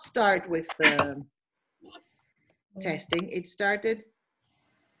did not start with testing, it started,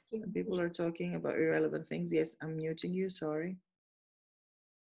 people are talking about irrelevant things. Yes, I'm muting you, sorry.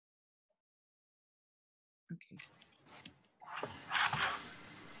 Okay.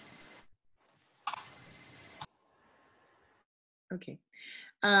 Okay.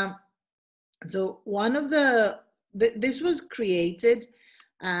 So one of this was created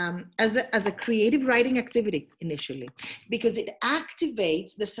as a creative writing activity initially, because it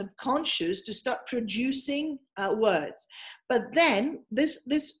activates the subconscious to start producing words. But then this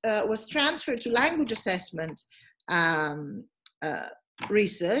was transferred to language assessment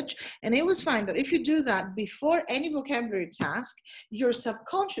research, and it was found that if you do that before any vocabulary task, your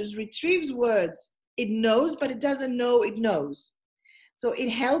subconscious retrieves words it knows, but it doesn't know it knows. So it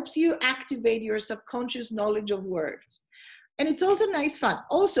helps you activate your subconscious knowledge of words. And it's also nice fun.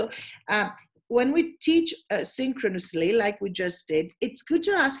 Also, when we teach synchronously, like we just did, it's good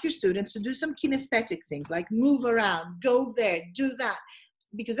to ask your students to do some kinesthetic things, like move around, go there, do that.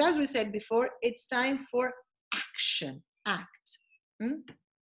 Because as we said before, it's time for action, act.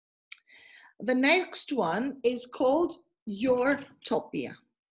 The next one is called Yourtopia.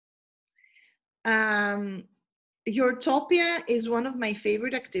 Yourtopia is one of my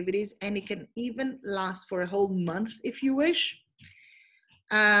favorite activities, and it can even last for a whole month if you wish.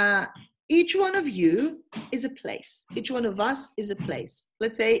 Each one of you is a place. Each one of us is a place.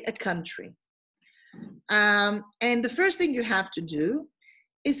 Let's say a country. And the first thing you have to do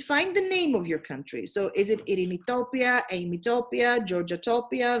is find the name of your country. So is it Irinitopia, Amytopia,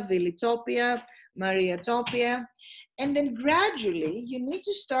 Georgiatopia, Vilitopia, Mariatopia? And then gradually you need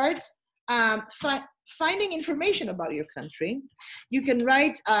to start finding information about your country. You can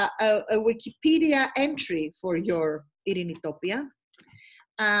write a Wikipedia entry for your Irinitopia.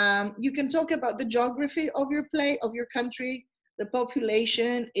 You can talk about the geography of your country, the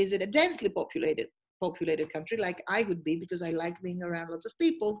population. Is it a densely populated country like I would be, because I like being around lots of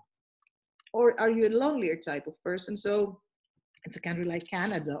people? Or are you a lonelier type of person? So it's a country like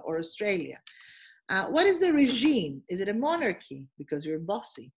Canada or Australia. What is the regime? Is it a monarchy because you're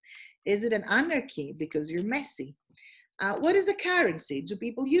bossy? Is it an anarchy because you're messy? What is the currency? Do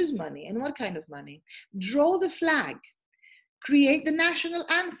people use money, and what kind of money? Draw the flag. Create the national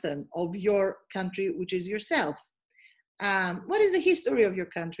anthem of your country, which is yourself. What is the history of your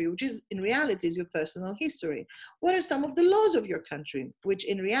country, which is in reality is your personal history? What are some of the laws of your country, which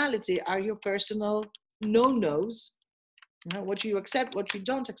in reality are your personal no-nos? What you accept, what you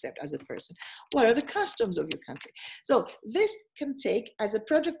don't accept as a person. What are the customs of your country? So this can take, as a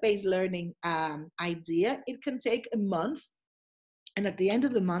project-based learning idea, it can take a month. And at the end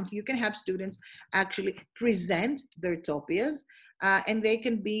of the month, you can have students actually present their topias, and they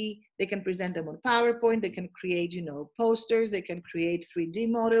can present them on PowerPoint. They can create, posters. They can create 3D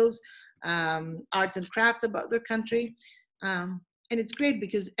models, arts and crafts about their country. And it's great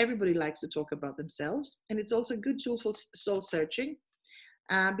because everybody likes to talk about themselves. And it's also a good tool for soul searching,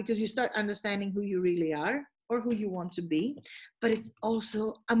 because you start understanding who you really are or who you want to be. But it's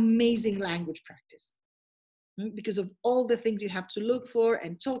also amazing language practice, because of all the things you have to look for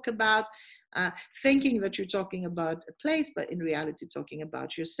and talk about, thinking that you're talking about a place, but in reality talking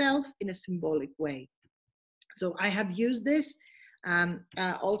about yourself in a symbolic way. So I have used this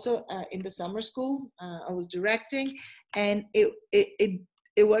also in the summer school. I was directing, and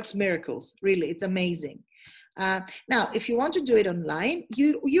it works miracles, really. It's amazing. Now, if you want to do it online,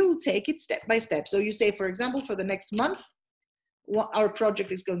 you'll take it step by step. So you say, for example, for the next month, our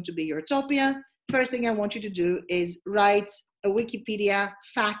project is going to be Yourtopia. First thing I want you to do is write a Wikipedia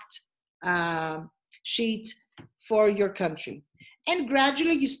fact sheet for your country. And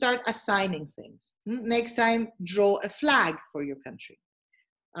gradually you start assigning things. Next time, draw a flag for your country.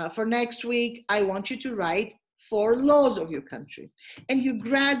 For next week, I want you to write 4 laws of your country. And you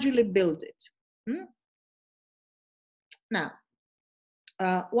gradually build it. Now,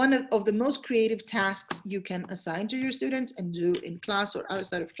 one of the most creative tasks you can assign to your students and do in class or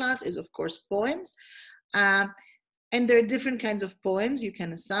outside of class is, of course, poems. And there are different kinds of poems you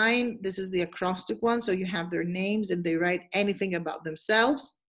can assign. This is the acrostic one, so you have their names and they write anything about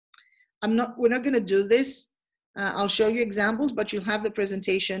themselves. We're not going to do this. I'll show you examples, but you'll have the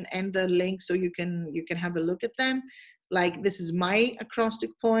presentation and the link so you can have a look at them. like this is my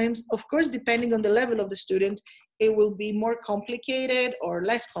acrostic poems. Of course, depending on the level of the student, it will be more complicated or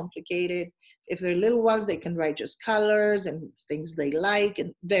less complicated. If they're little ones, they can write just colors and things they like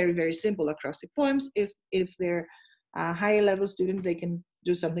and very, very simple acrostic poems. If they're higher level students, they can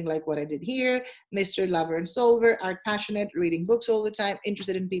do something like what I did here. Mr. Lover and Solver, art passionate, reading books all the time,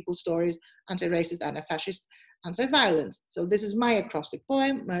 interested in people's stories, anti-racist, anti-fascist, anti-violence. So this is my acrostic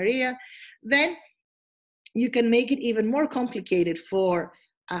poem, Maria. Then you can make it even more complicated for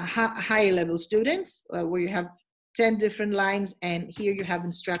higher level students, where you have 10 different lines, and here you have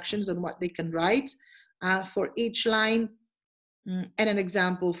instructions on what they can write for each line, and an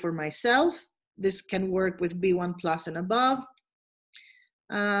example for myself. This can work with B1 plus and above.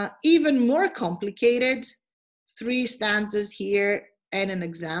 Even more complicated, 3 stanzas here and an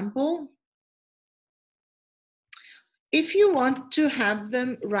example. If you want to have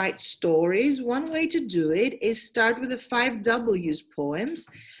them write stories, one way to do it is start with the 5 W's poems,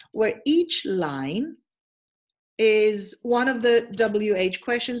 where each line is one of the WH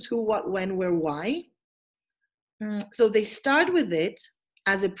questions: who, what, when, where, why. So they start with it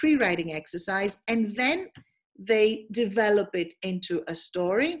as a pre-writing exercise, and then they develop it into a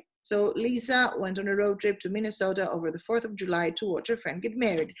story. So Lisa went on a road trip to Minnesota over the 4th of July to watch her friend get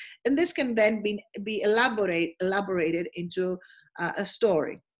married. And this can then be elaborated into a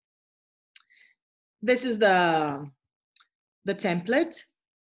story. This is the template,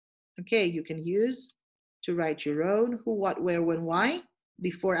 okay, you can use to write your own who, what, where, when, why,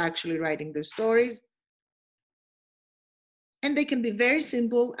 before actually writing their stories. And they can be very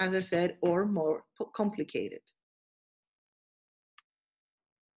simple, as I said, or more complicated.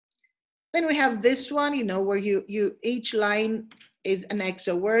 Then we have this one, you know, where each line is an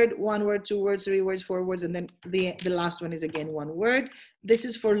extra word, 1 word, 2 words, 3 words, 4 words, and then the last one is again 1 word. This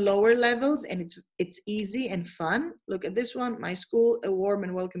is for lower levels, and it's easy and fun. Look at this one: my school, a warm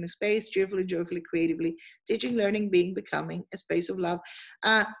and welcoming space, cheerfully, joyfully, creatively, teaching, learning, being, becoming, a space of love.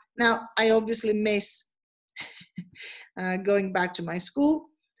 Now, I obviously miss going back to my school.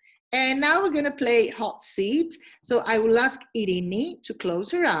 And now we're gonna play hot seat. So I will ask Irini to close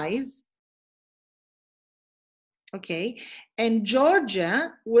her eyes. Okay, and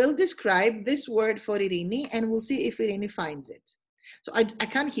Georgia will describe this word for Irini, and we'll see if Irini finds it. So I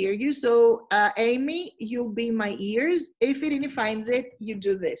can't hear you, so Amy, you'll be my ears. If Irini finds it, you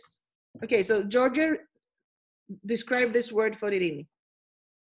do this. Okay, so Georgia, describe this word for Irini.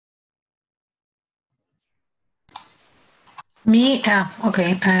 Me,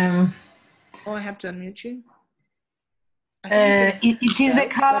 okay. Oh, I have to unmute you. It is the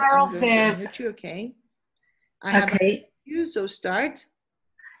color of the. Unmute you, okay. I have you, so start.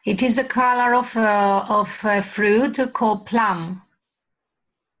 It is the color of a fruit called plum.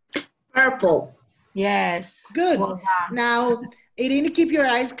 Purple. Yes. Good. Well, now, Irini, keep your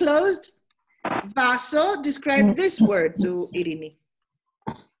eyes closed. Vaso, describe this word to Irini.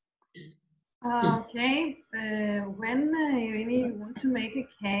 Okay. When Irini wants to make a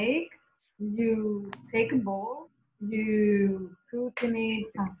cake, you take a bowl. You put in it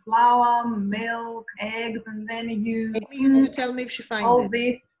some flour, milk, eggs, and then you tell me if she finds all it.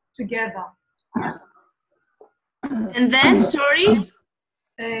 this together. And then, sorry?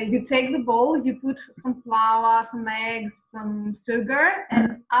 You take the bowl, you put some flour, some eggs, some sugar,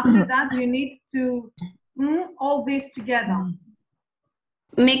 and after that you need to all this together.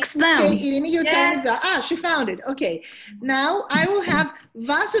 Mix them. Okay, Irini, your time is up. She found it. Okay. Now I will have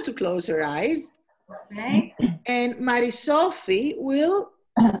Vaso to close her eyes. Okay. And Marisofi will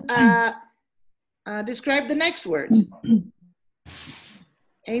describe the next word.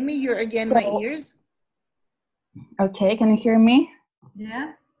 Amy, you're again my ears. Okay, can you hear me?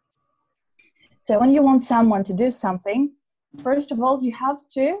 Yeah. So when you want someone to do something, first of all, you have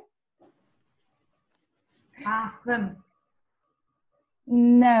to ask them.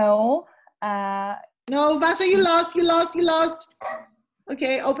 No. No, Vaso, you lost.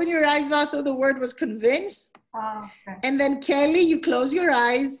 Okay, open your eyes, Vaso. The word was convince. Okay. And then Kelly, you close your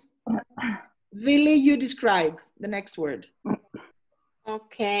eyes. Vili, you describe the next word.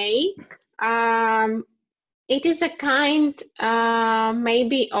 Okay. It is a kind,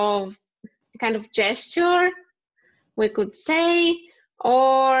 maybe of kind of gesture, we could say,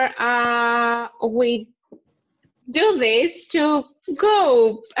 or we do this to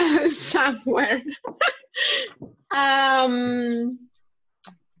go somewhere.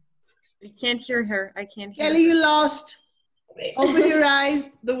 I can't hear her. I can't hear Kelly, her. you lost. Open your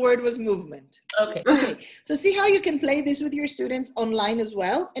eyes. The word was movement. Okay. Okay. So see how you can play this with your students online as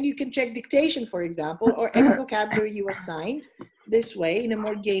well? And you can check dictation, for example, or any vocabulary you assigned this way in a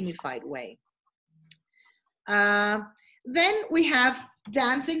more gamified way. Then we have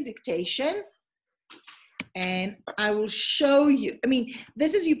dancing dictation. And I will show you. I mean,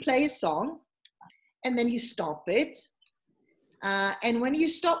 this is you play a song and then you stop it. And when you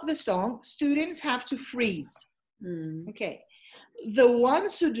stop the song, students have to freeze. Okay. The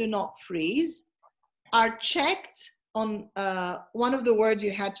ones who do not freeze are checked on one of the words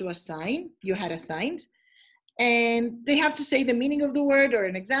you had assigned. And they have to say the meaning of the word or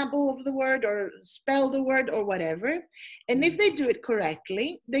an example of the word or spell the word or whatever. And if they do it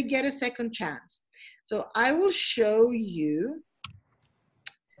correctly, they get a second chance. So I will show you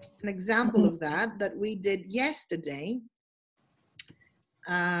an example of that we did yesterday.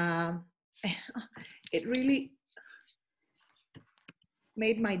 It really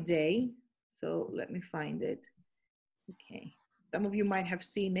made my day. So let me find it. Okay. Some of you might have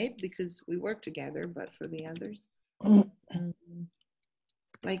seen it because we work together, but for the others,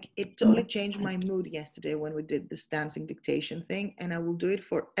 like it totally changed my mood yesterday when we did this dancing dictation thing, and I will do it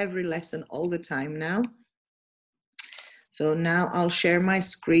for every lesson all the time now. So now I'll share my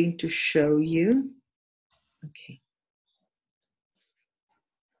screen to show you. Okay.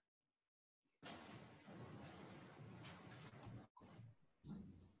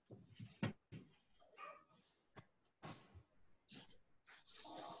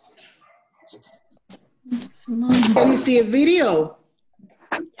 Can you see a video?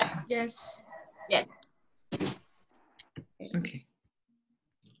 Yes. Yes. Okay.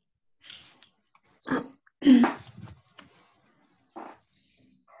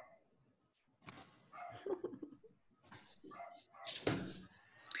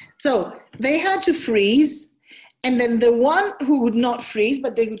 So they had to freeze, and then the one who would not freeze,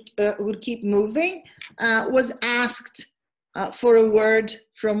 but they would keep moving, was asked for a word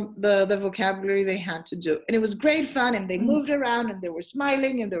from the vocabulary they had to do. And it was great fun, and they moved around, and they were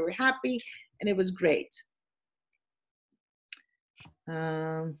smiling, and they were happy, and it was great.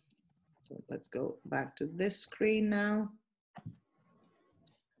 So let's go back to this screen now.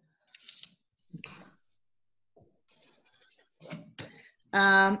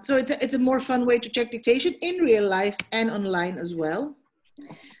 So it's a more fun way to check dictation in real life and online as well.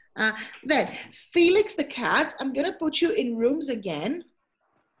 Then Felix the cat, I'm gonna put you in rooms again.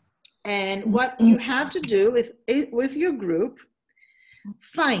 And what you have to do with your group,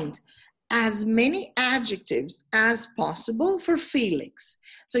 find as many adjectives as possible for Felix.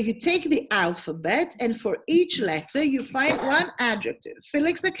 So you take the alphabet, and for each letter you find one adjective.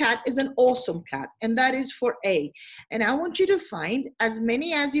 Felix the cat is an awesome cat, and that is for A. And I want you to find as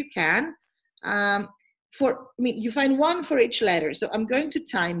many as you can. You find one for each letter. So I'm going to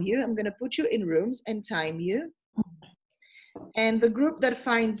time you. I'm going to put you in rooms and time you. And the group that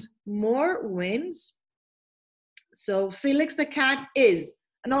finds more wins. So Felix the cat is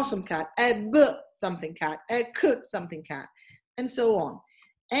an awesome cat, a B something cat, a K something cat, and so on.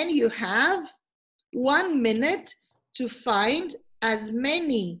 And you have 1 minute to find as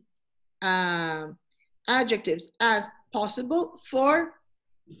many adjectives as possible for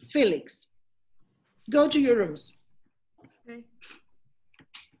Felix. Go to your rooms. Okay.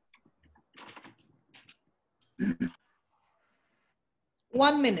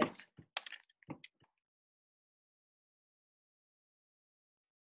 One minute.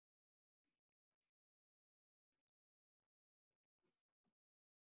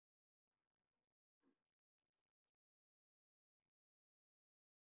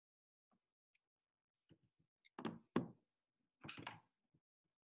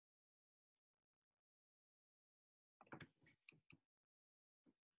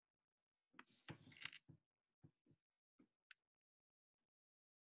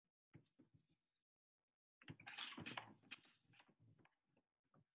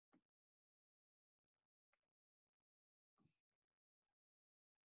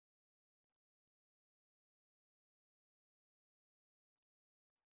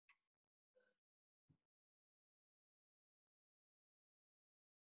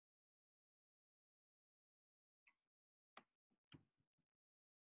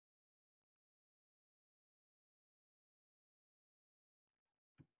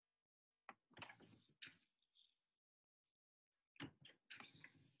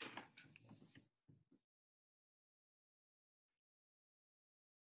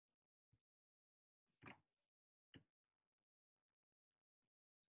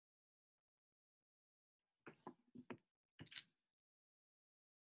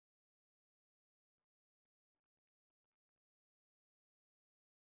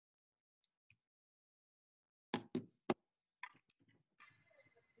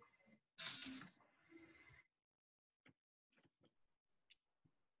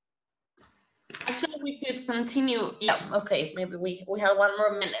 we could continue. Yeah, okay, maybe we have 1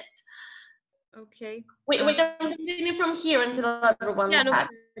 more minute. Okay. We can continue from here until everyone's Yeah, no back.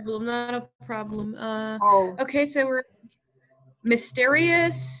 problem, not a problem. Oh. Okay, so we're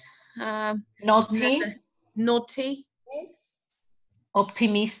mysterious, Naughty, naughty,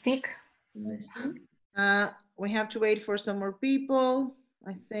 optimistic, We have to wait for some more people,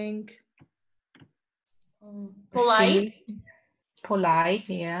 I think. Polite. Polite,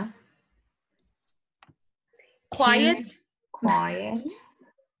 yeah. quiet, Cute, quiet.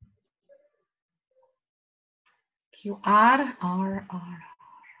 R.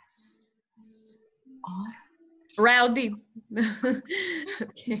 rowdy.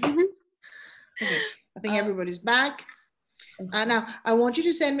 Okay. Okay, I think everybody's back. Now, I want you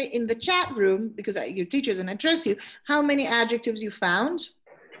to send me in the chat room, because you're teachers and I trust you, how many adjectives you found.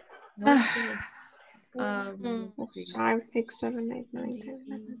 5, 6, 7, 8, 9, 10,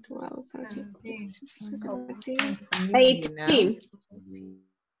 11, 12, 13, 14, 17, 18.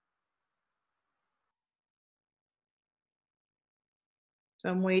 So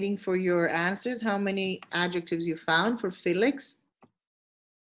I'm waiting for your answers. How many adjectives you found for Felix?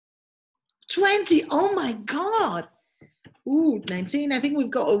 20. Oh my God. Ooh, 19. I think we've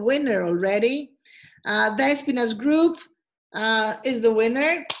got a winner already. Despina's group is the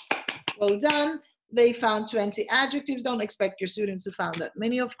winner. Well done. They found 20 adjectives. Don't expect your students to find that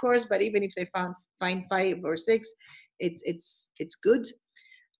many, of course, but even if they find 5 or 6, it's good.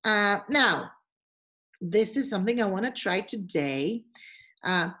 Now, this is something I want to try today.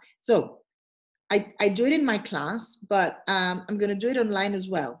 So I do it in my class, but I'm going to do it online as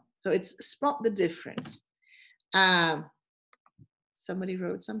well. So it's spot the difference. Somebody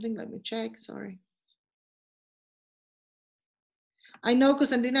wrote something. Let me check. Sorry. I know,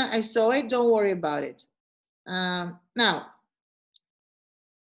 Constantina, I saw it. Don't worry about it. Now,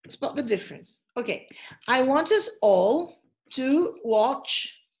 spot the difference. Okay. I want us all to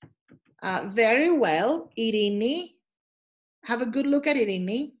watch very well Irini. Have a good look at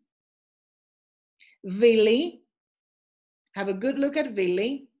Irini. Vili. Have a good look at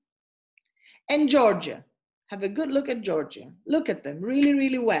Vili. And Georgia. Have a good look at Georgia. Look at them really,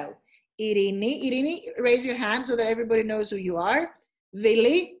 really well. Irini. Irini, raise your hand so that everybody knows who you are.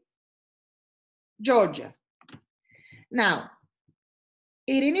 Vili. Georgia. Now,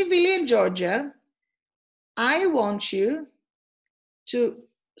 Irini, Vili, and Georgia, I want you to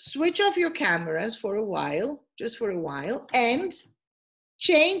switch off your cameras for a while, just for a while, and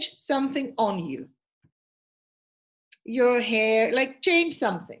change something on you. Your hair, like change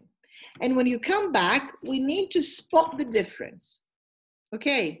something. And when you come back, we need to spot the difference.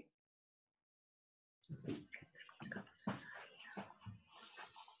 Okay.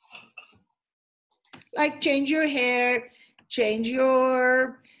 Like change your hair, change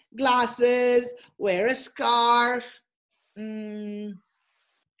your glasses, wear a scarf. And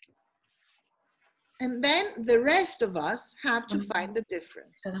then the rest of us have to find the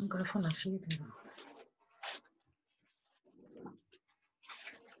difference.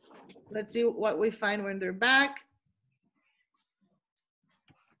 Let's see what we find when they're back.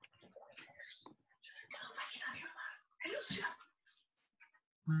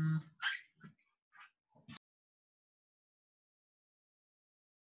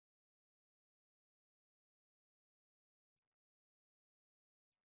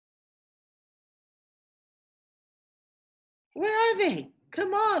 Where are they?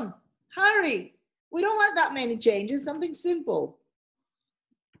 Come on, hurry. We don't want that many changes, something simple.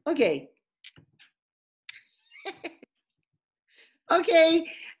 Okay. Okay,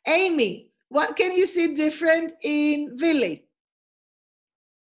 Amy, what can you see different in Vili?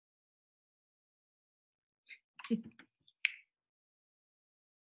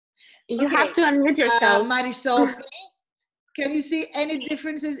 You have to unmute yourself. Marisol, can you see any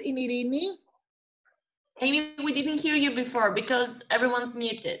differences in Irini? Amy, we didn't hear you before because everyone's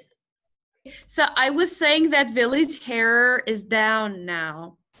muted. So I was saying that Vili's hair is down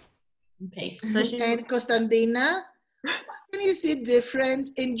now. Okay. So she And Constantina, what can you see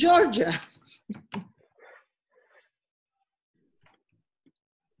different in Georgia?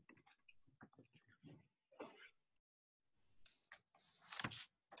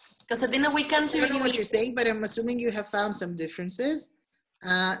 Constantina, we can't hear I don't know what you're saying, but I'm assuming you have found some differences.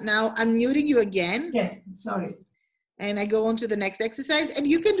 Now I'm muting you again. Yes, sorry. And I go on to the next exercise. And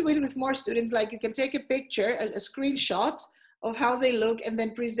you can do it with more students, like you can take a picture, a screenshot of how they look and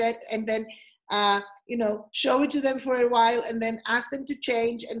then present and then, you know, show it to them for a while and then ask them to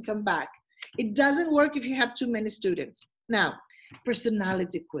change and come back. It doesn't work if you have too many students. Now,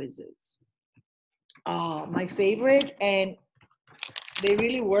 personality quizzes. Oh, my favorite. And They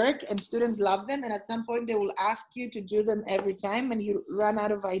really work and students love them. And at some point they will ask you to do them every time and you run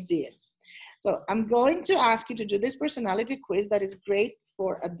out of ideas. So I'm going to ask you to do this personality quiz that is great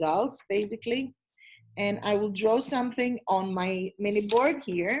for adults, basically. And I will draw something on my mini board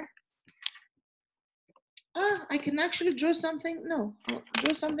here. I can actually draw something. No, I'll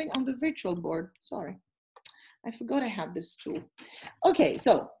draw something on the virtual board. Sorry, I forgot I had this tool. Okay,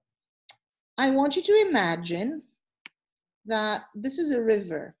 so I want you to imagine that this is a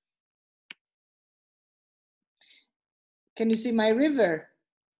river. Can you see my river?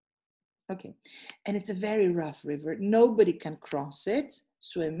 Okay, and it's a very rough river. Nobody can cross it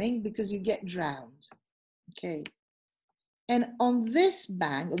swimming because you get drowned. Okay, and on this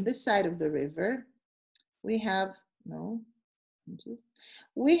bank, on this side of the river, we have,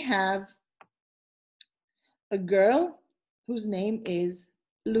 we have a girl whose name is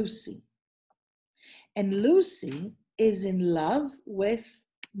Lucy. And Lucy is in love with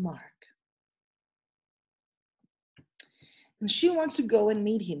Mark. And she wants to go and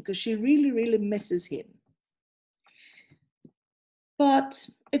meet him because she really, really misses him. But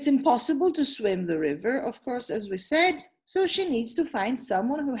it's impossible to swim the river, of course, as we said, so she needs to find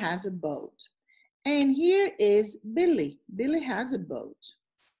someone who has a boat. And here is Billy. Billy has a boat.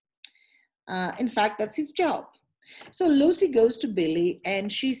 In fact, that's his job. So Lucy goes to Billy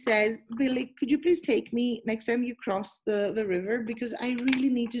and she says, Billy, could you please take me next time you cross the river? Because I really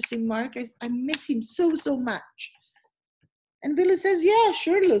need to see Mark. I miss him so, so much. And Billy says, yeah,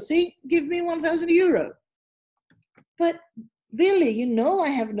 sure, Lucy, give me 1,000 euro. But Billy, you know I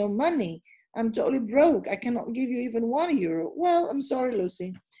have no money. I'm totally broke. I cannot give you even €1. Well, I'm sorry,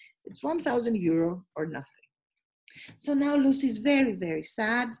 Lucy. It's 1,000 euro or nothing. So now Lucy's very, very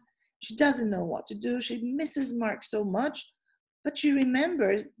sad. She doesn't know what to do. She misses Mark so much, but she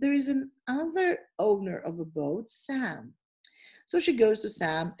remembers there is another owner of a boat, Sam. So she goes to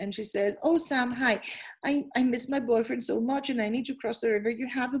Sam and she says, oh, Sam, hi. I miss my boyfriend so much and I need to cross the river. You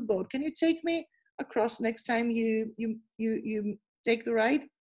have a boat. Can you take me across next time you take the ride?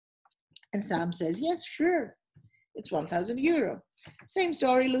 And Sam says, yes, sure. It's 1,000 euro. Same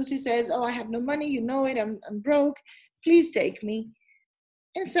story. Lucy says, oh, I have no money. You know it. I'm broke. Please take me.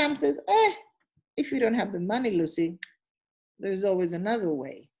 And Sam says, if you don't have the money, Lucy, there's always another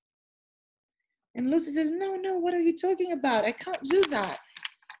way. And Lucy says, no, what are you talking about? I can't do that.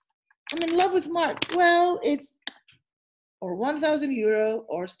 I'm in love with Mark. Well, it's or 1,000 euro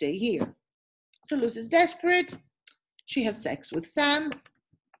or stay here. So Lucy's desperate. She has sex with Sam.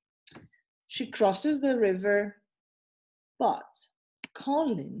 She crosses the river, but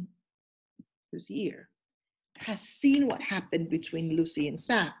Colin, who's here, has seen what happened between Lucy and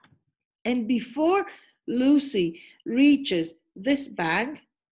Sam. And before Lucy reaches this bank,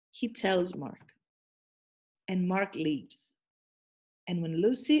 he tells Mark. And Mark leaves. And when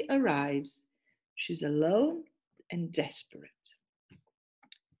Lucy arrives, she's alone and desperate.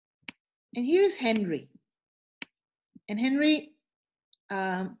 And here's Henry. And Henry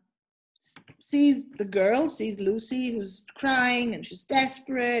sees the girl, sees Lucy, who's crying and she's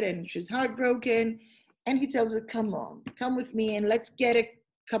desperate and she's heartbroken. And he tells her, come on, come with me and let's get a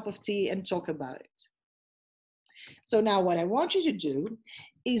cup of tea and talk about it. So now what I want you to do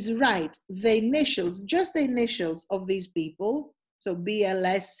is write the initials, just the initials of these people. So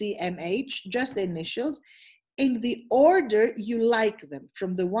BLSCMH, just the initials, in the order you like them,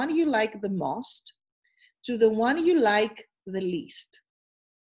 from the one you like the most to the one you like the least.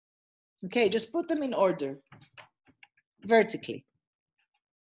 Okay, just put them in order, vertically.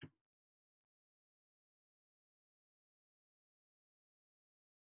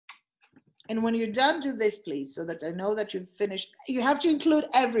 And when you're done, do this, please, so that I know that you've finished. You have to include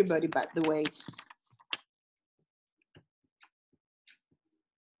everybody, by the way.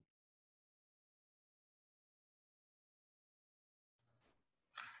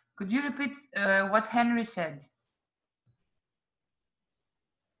 Could you repeat what Henry said?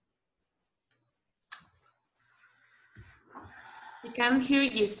 We can't hear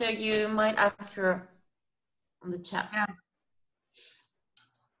you, so you might ask her on the chat. Yeah.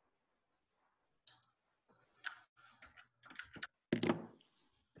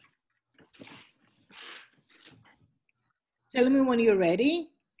 Tell me when you're ready.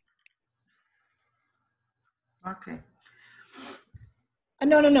 Okay.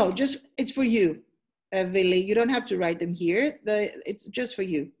 No, just it's for you, Vili. You don't have to write them here. It's just for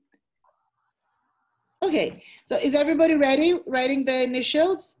you. Okay, so is everybody ready writing the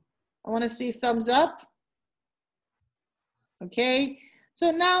initials? I want to see thumbs up. Okay,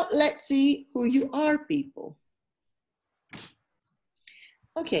 so now let's see who you are, people.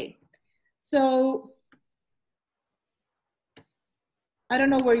 Okay, so I don't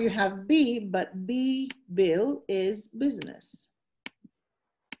know where you have B, but B, bill, is business.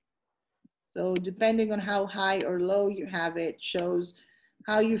 So depending on how high or low you have it, shows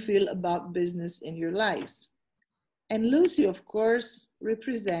how you feel about business in your lives. And Lucy, of course,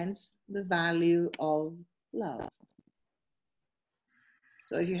 represents the value of love.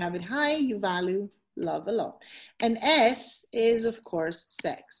 So if you have it high, you value love a lot. And S is, of course,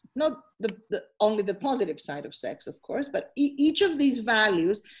 sex. Not only the positive side of sex, of course, but each of these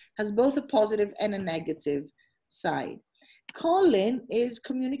values has both a positive and a negative side. Colin is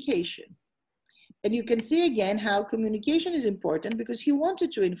communication. And you can see again how communication is important because he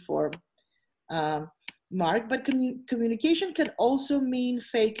wanted to inform Mark, but communication can also mean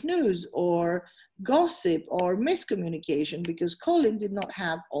fake news or gossip or miscommunication because Colin did not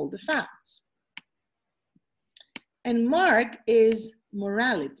have all the facts. And Mark is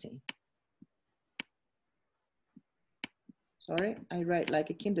morality. Sorry, I write like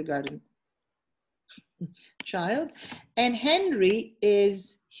a kindergarten child. And Henry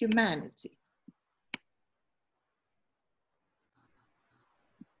is humanity.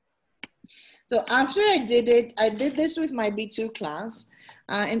 So after I did this with my B2 class,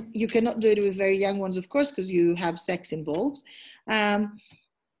 and you cannot do it with very young ones, of course, because you have sex involved.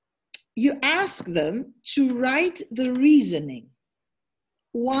 You ask them to write the reasoning.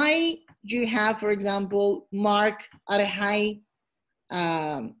 Why do you have, for example, Mark at a high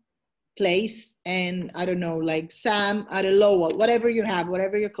place and I don't know, like Sam at a low one, whatever you have,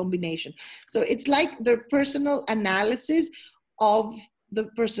 whatever your combination. So it's like their personal analysis of the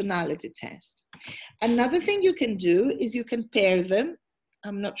personality test. Another thing you can do is you can pair them.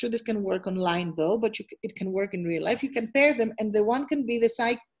 I'm not sure this can work online though, but it can work in real life. You can pair them and the one can be the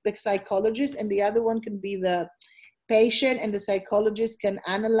psychologist and the other one can be the patient, and the psychologist can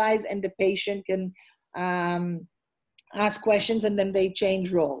analyze and the patient can ask questions and then they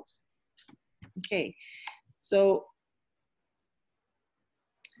change roles. Okay, so,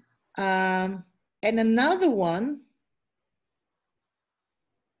 and another one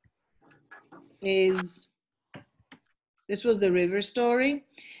is, this was the river story.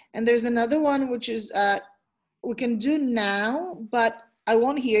 And there's another one which is, we can do now, but I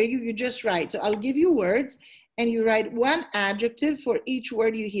won't hear you, you just write. So I'll give you words and you write one adjective for each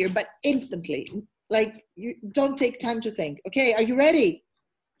word you hear, but instantly, like you don't take time to think. Okay, are you ready?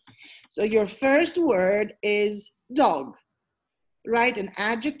 So your first word is dog. Write an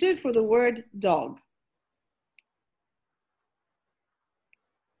adjective for the word dog.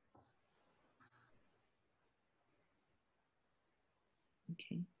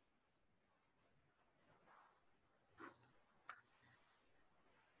 Okay.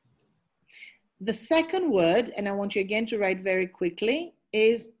 The second word, and I want you again to write very quickly,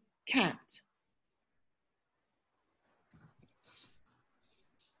 is cat.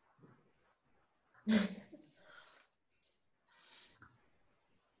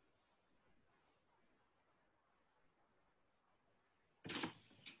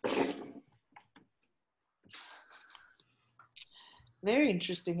 Very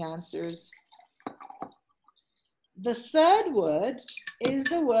interesting answers. The third word is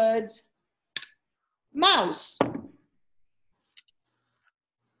the word mouse.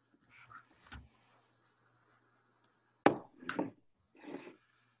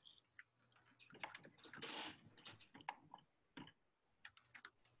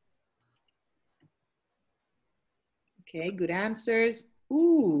 Okay, good answers.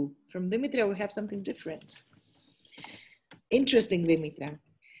 Ooh, from Dimitra we have something different. Interesting, Dimitra.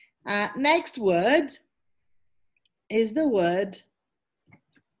 Next word is the word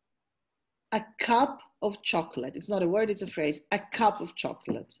a cup of chocolate. It's not a word, it's a phrase. A cup of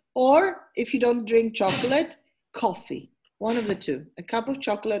chocolate. Or if you don't drink chocolate, coffee. One of the two. A cup of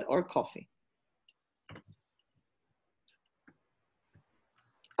chocolate or coffee.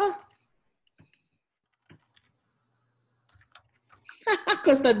 Oh.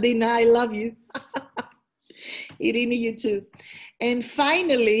 Costadina, I love you. Irina, you too. And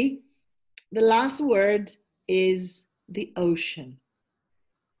finally, the last word is the ocean.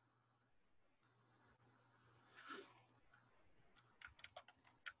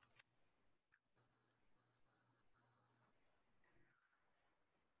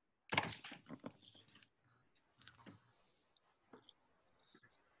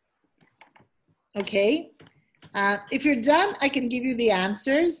 Okay, if you're done, I can give you the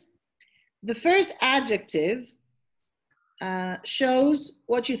answers. The first adjective shows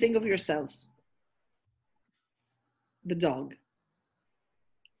what you think of yourselves. The dog.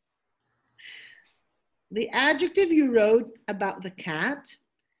 The adjective you wrote about the cat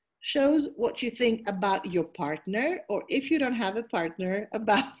shows what you think about your partner, or if you don't have a partner,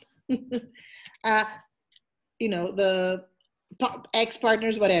 about, you know, the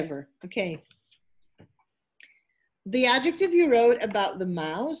ex-partners, whatever. Okay. The adjective you wrote about the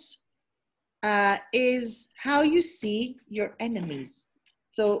mouse is how you see your enemies.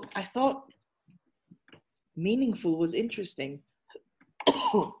 So I thought meaningful was interesting.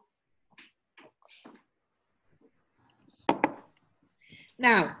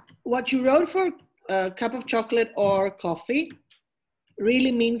 Now, what you wrote for a cup of chocolate or coffee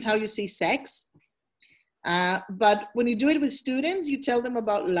really means how you see sex. But when you do it with students, you tell them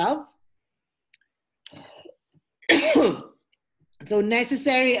about love. So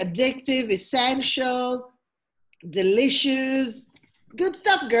necessary, addictive, essential, delicious, good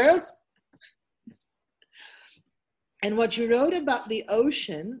stuff, girls. And what you wrote about the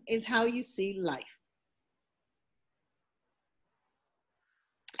ocean is how you see life.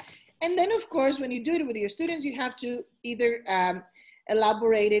 And then, of course, when you do it with your students, you have to either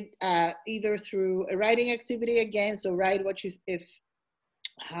elaborate it either through a writing activity again. So write what you,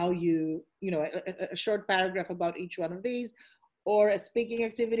 how you know, a short paragraph about each one of these, or a speaking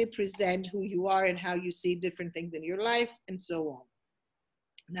activity, present who you are and how you see different things in your life, and so on.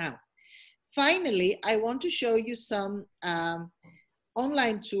 Now, finally, I want to show you some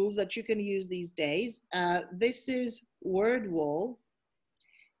online tools that you can use these days. This is WordWall,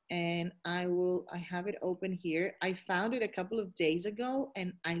 and I have it open here. I found it a couple of days ago,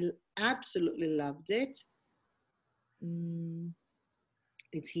 and I absolutely loved it.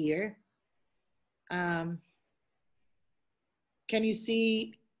 It's here. Can you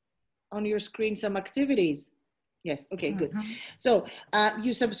see on your screen some activities? Yes, okay, good. So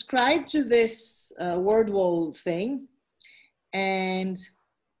you subscribe to this WordWall thing, and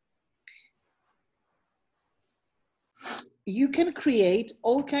you can create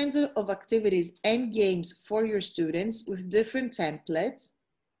all kinds of activities and games for your students with different templates.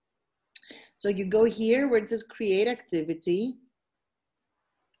 So you go here where it says create activity,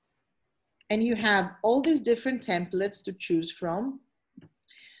 and you have all these different templates to choose from.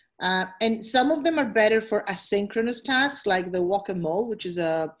 And some of them are better for asynchronous tasks, like the Whack-A-Mole, which is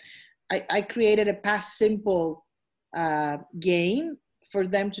I created a past simple game for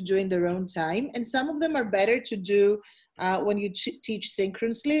them to do in their own time. And some of them are better to do when you teach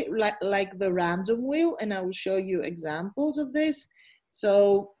synchronously, like the random wheel. And I will show you examples of this.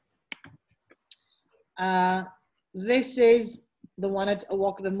 So this is the one at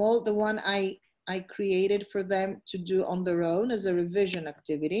Whack-A-Mole, the one I created for them to do on their own as a revision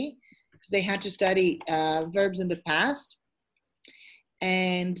activity, because they had to study verbs in the past.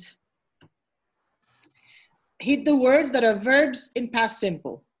 And hit the words that are verbs in past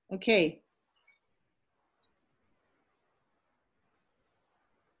simple. Okay.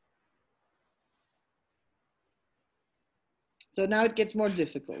 So now it gets more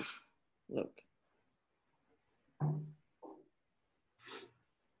difficult. Look.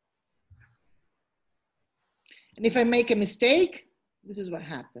 And if I make a mistake, this is what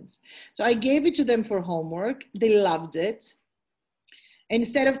happens. So I gave it to them for homework. They loved it.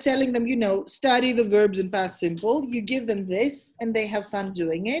 Instead of telling them, you know, study the verbs in past simple, you give them this and they have fun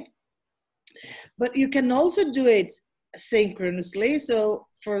doing it. But you can also do it synchronously. So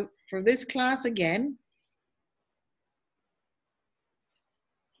for this class again,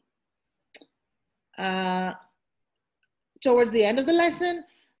 towards the end of the lesson,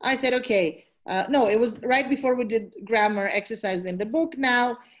 I said, okay, no, it was right before we did grammar exercises in the book.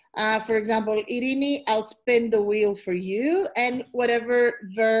 Now, for example, Irini, I'll spin the wheel for you, and whatever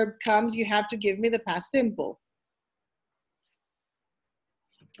verb comes, you have to give me the past simple.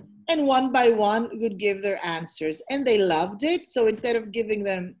 And one by one would give their answers, and they loved it. So instead of giving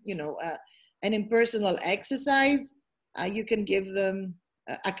them, you know, an impersonal exercise, you can give them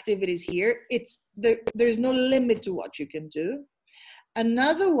activities here. There's no limit to what you can do.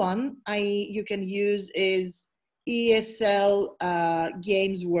 Another one you can use is ESL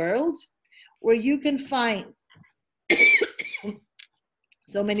Games World, where you can find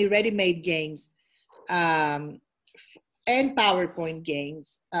so many ready-made games and PowerPoint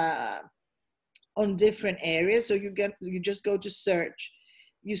games on different areas. So you just go to search.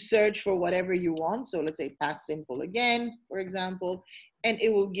 You search for whatever you want. So let's say past simple again, for example, and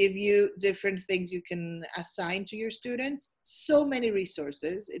it will give you different things you can assign to your students. So many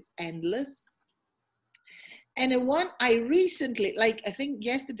resources, it's endless. And the one I recently, like I think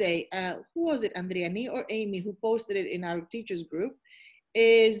yesterday, who was it, Andriani or Amy, who posted it in our teachers group,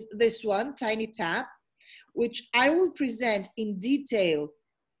 is this one, TinyTap, which I will present in detail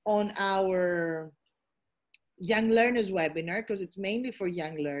on our young learners webinar because it's mainly for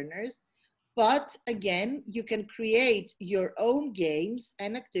young learners. But again, you can create your own games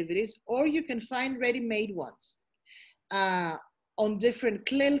and activities, or you can find ready-made ones on different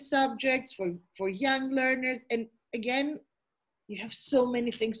CLIL subjects for young learners. And again, you have so many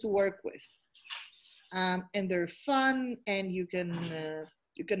things to work with. And they're fun, and you can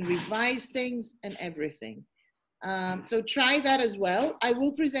revise things and everything. So try that as well. I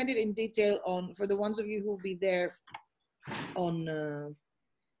will present it in detail for the ones of you who will be there on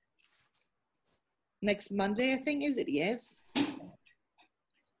next Monday, I think, is it? Yes.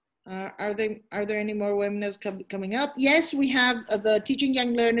 Are there any more webinars coming up? Yes, we have the Teaching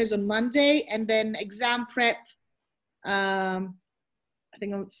Young Learners on Monday, and then exam prep, I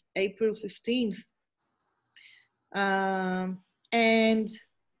think on April 15th. And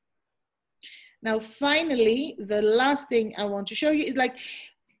now finally, the last thing I want to show you is, like,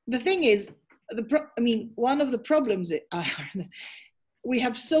 the thing is, one of the problems are we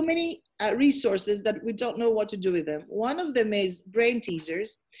have so many resources that we don't know what to do with them. One of them is brain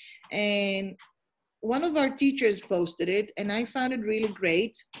teasers, and one of our teachers posted it, and I found it really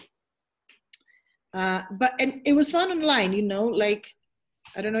great. And it was found online, you know, like,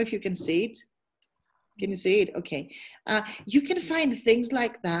 I don't know if you can see it. Can you see it? Okay. You can find things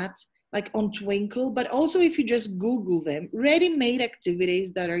like that, like on Twinkle, but also if you just Google them, ready-made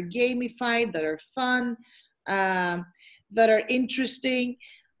activities that are gamified, that are fun, that are interesting.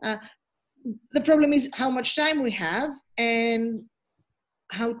 The problem is how much time we have and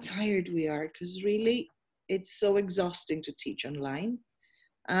how tired we are, because really it's so exhausting to teach online.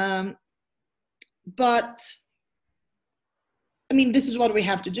 But I mean, this is what we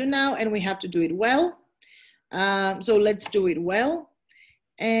have to do now, and we have to do it well. So let's do it well.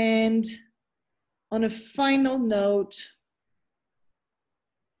 And on a final note,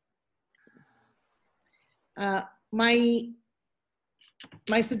 my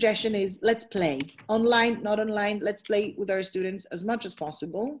suggestion is, let's play. Online, not online, let's play with our students as much as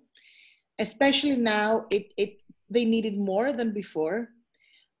possible. Especially now, they need it more than before.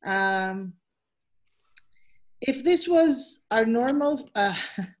 If this was our normal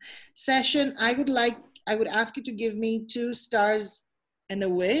session, I would ask you to give me 2 stars and a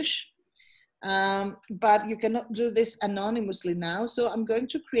wish. But you cannot do this anonymously now. So I'm going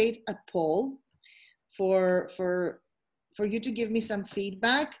to create a poll for you to give me some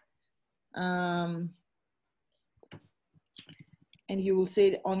feedback. And you will see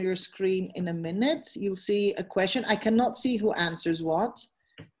it on your screen in a minute. You'll see a question. I cannot see who answers what.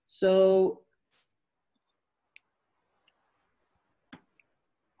 So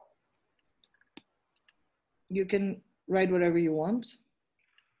you can write whatever you want.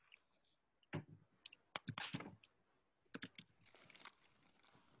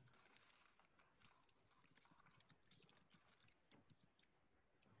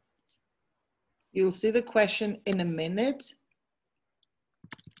 You'll see the question in a minute.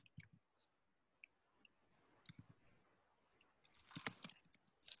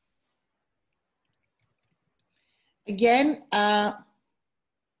 Again, I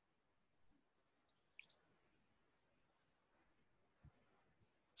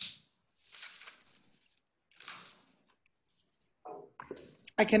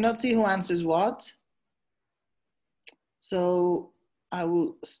cannot see who answers what. So I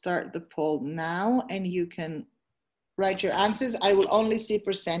will start the poll now, and you can write your answers. I will only see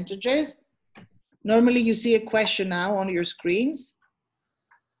percentages. Normally you see a question now on your screens.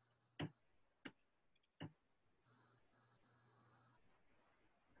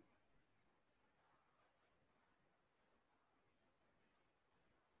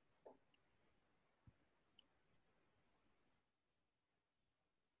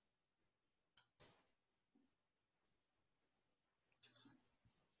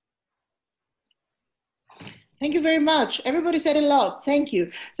 Thank you very much. Everybody said a lot. Thank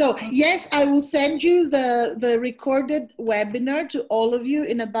you. So yes, I will send you the recorded webinar to all of you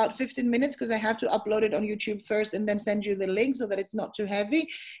in about 15 minutes, because I have to upload it on YouTube first and then send you the link so that it's not too heavy.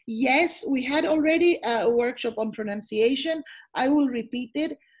 Yes, we had already a workshop on pronunciation. I will repeat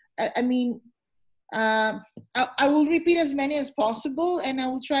it. I will repeat as many as possible, and I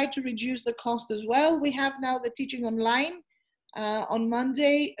will try to reduce the cost as well. We have now the teaching online on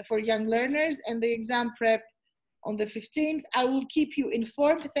Monday for young learners, and the exam prep on the 15th. I will keep you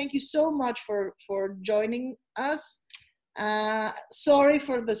informed. Thank you so much for joining us. Sorry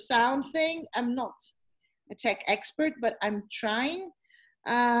for the sound thing. I'm not a tech expert, but I'm trying.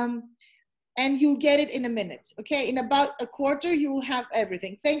 And you'll get it in a minute. Okay, in about a quarter, you will have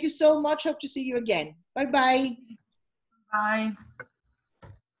everything. Thank you so much. Hope to see you again. Bye-bye. Bye.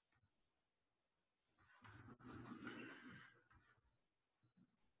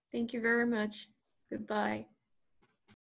 Thank you very much. Goodbye.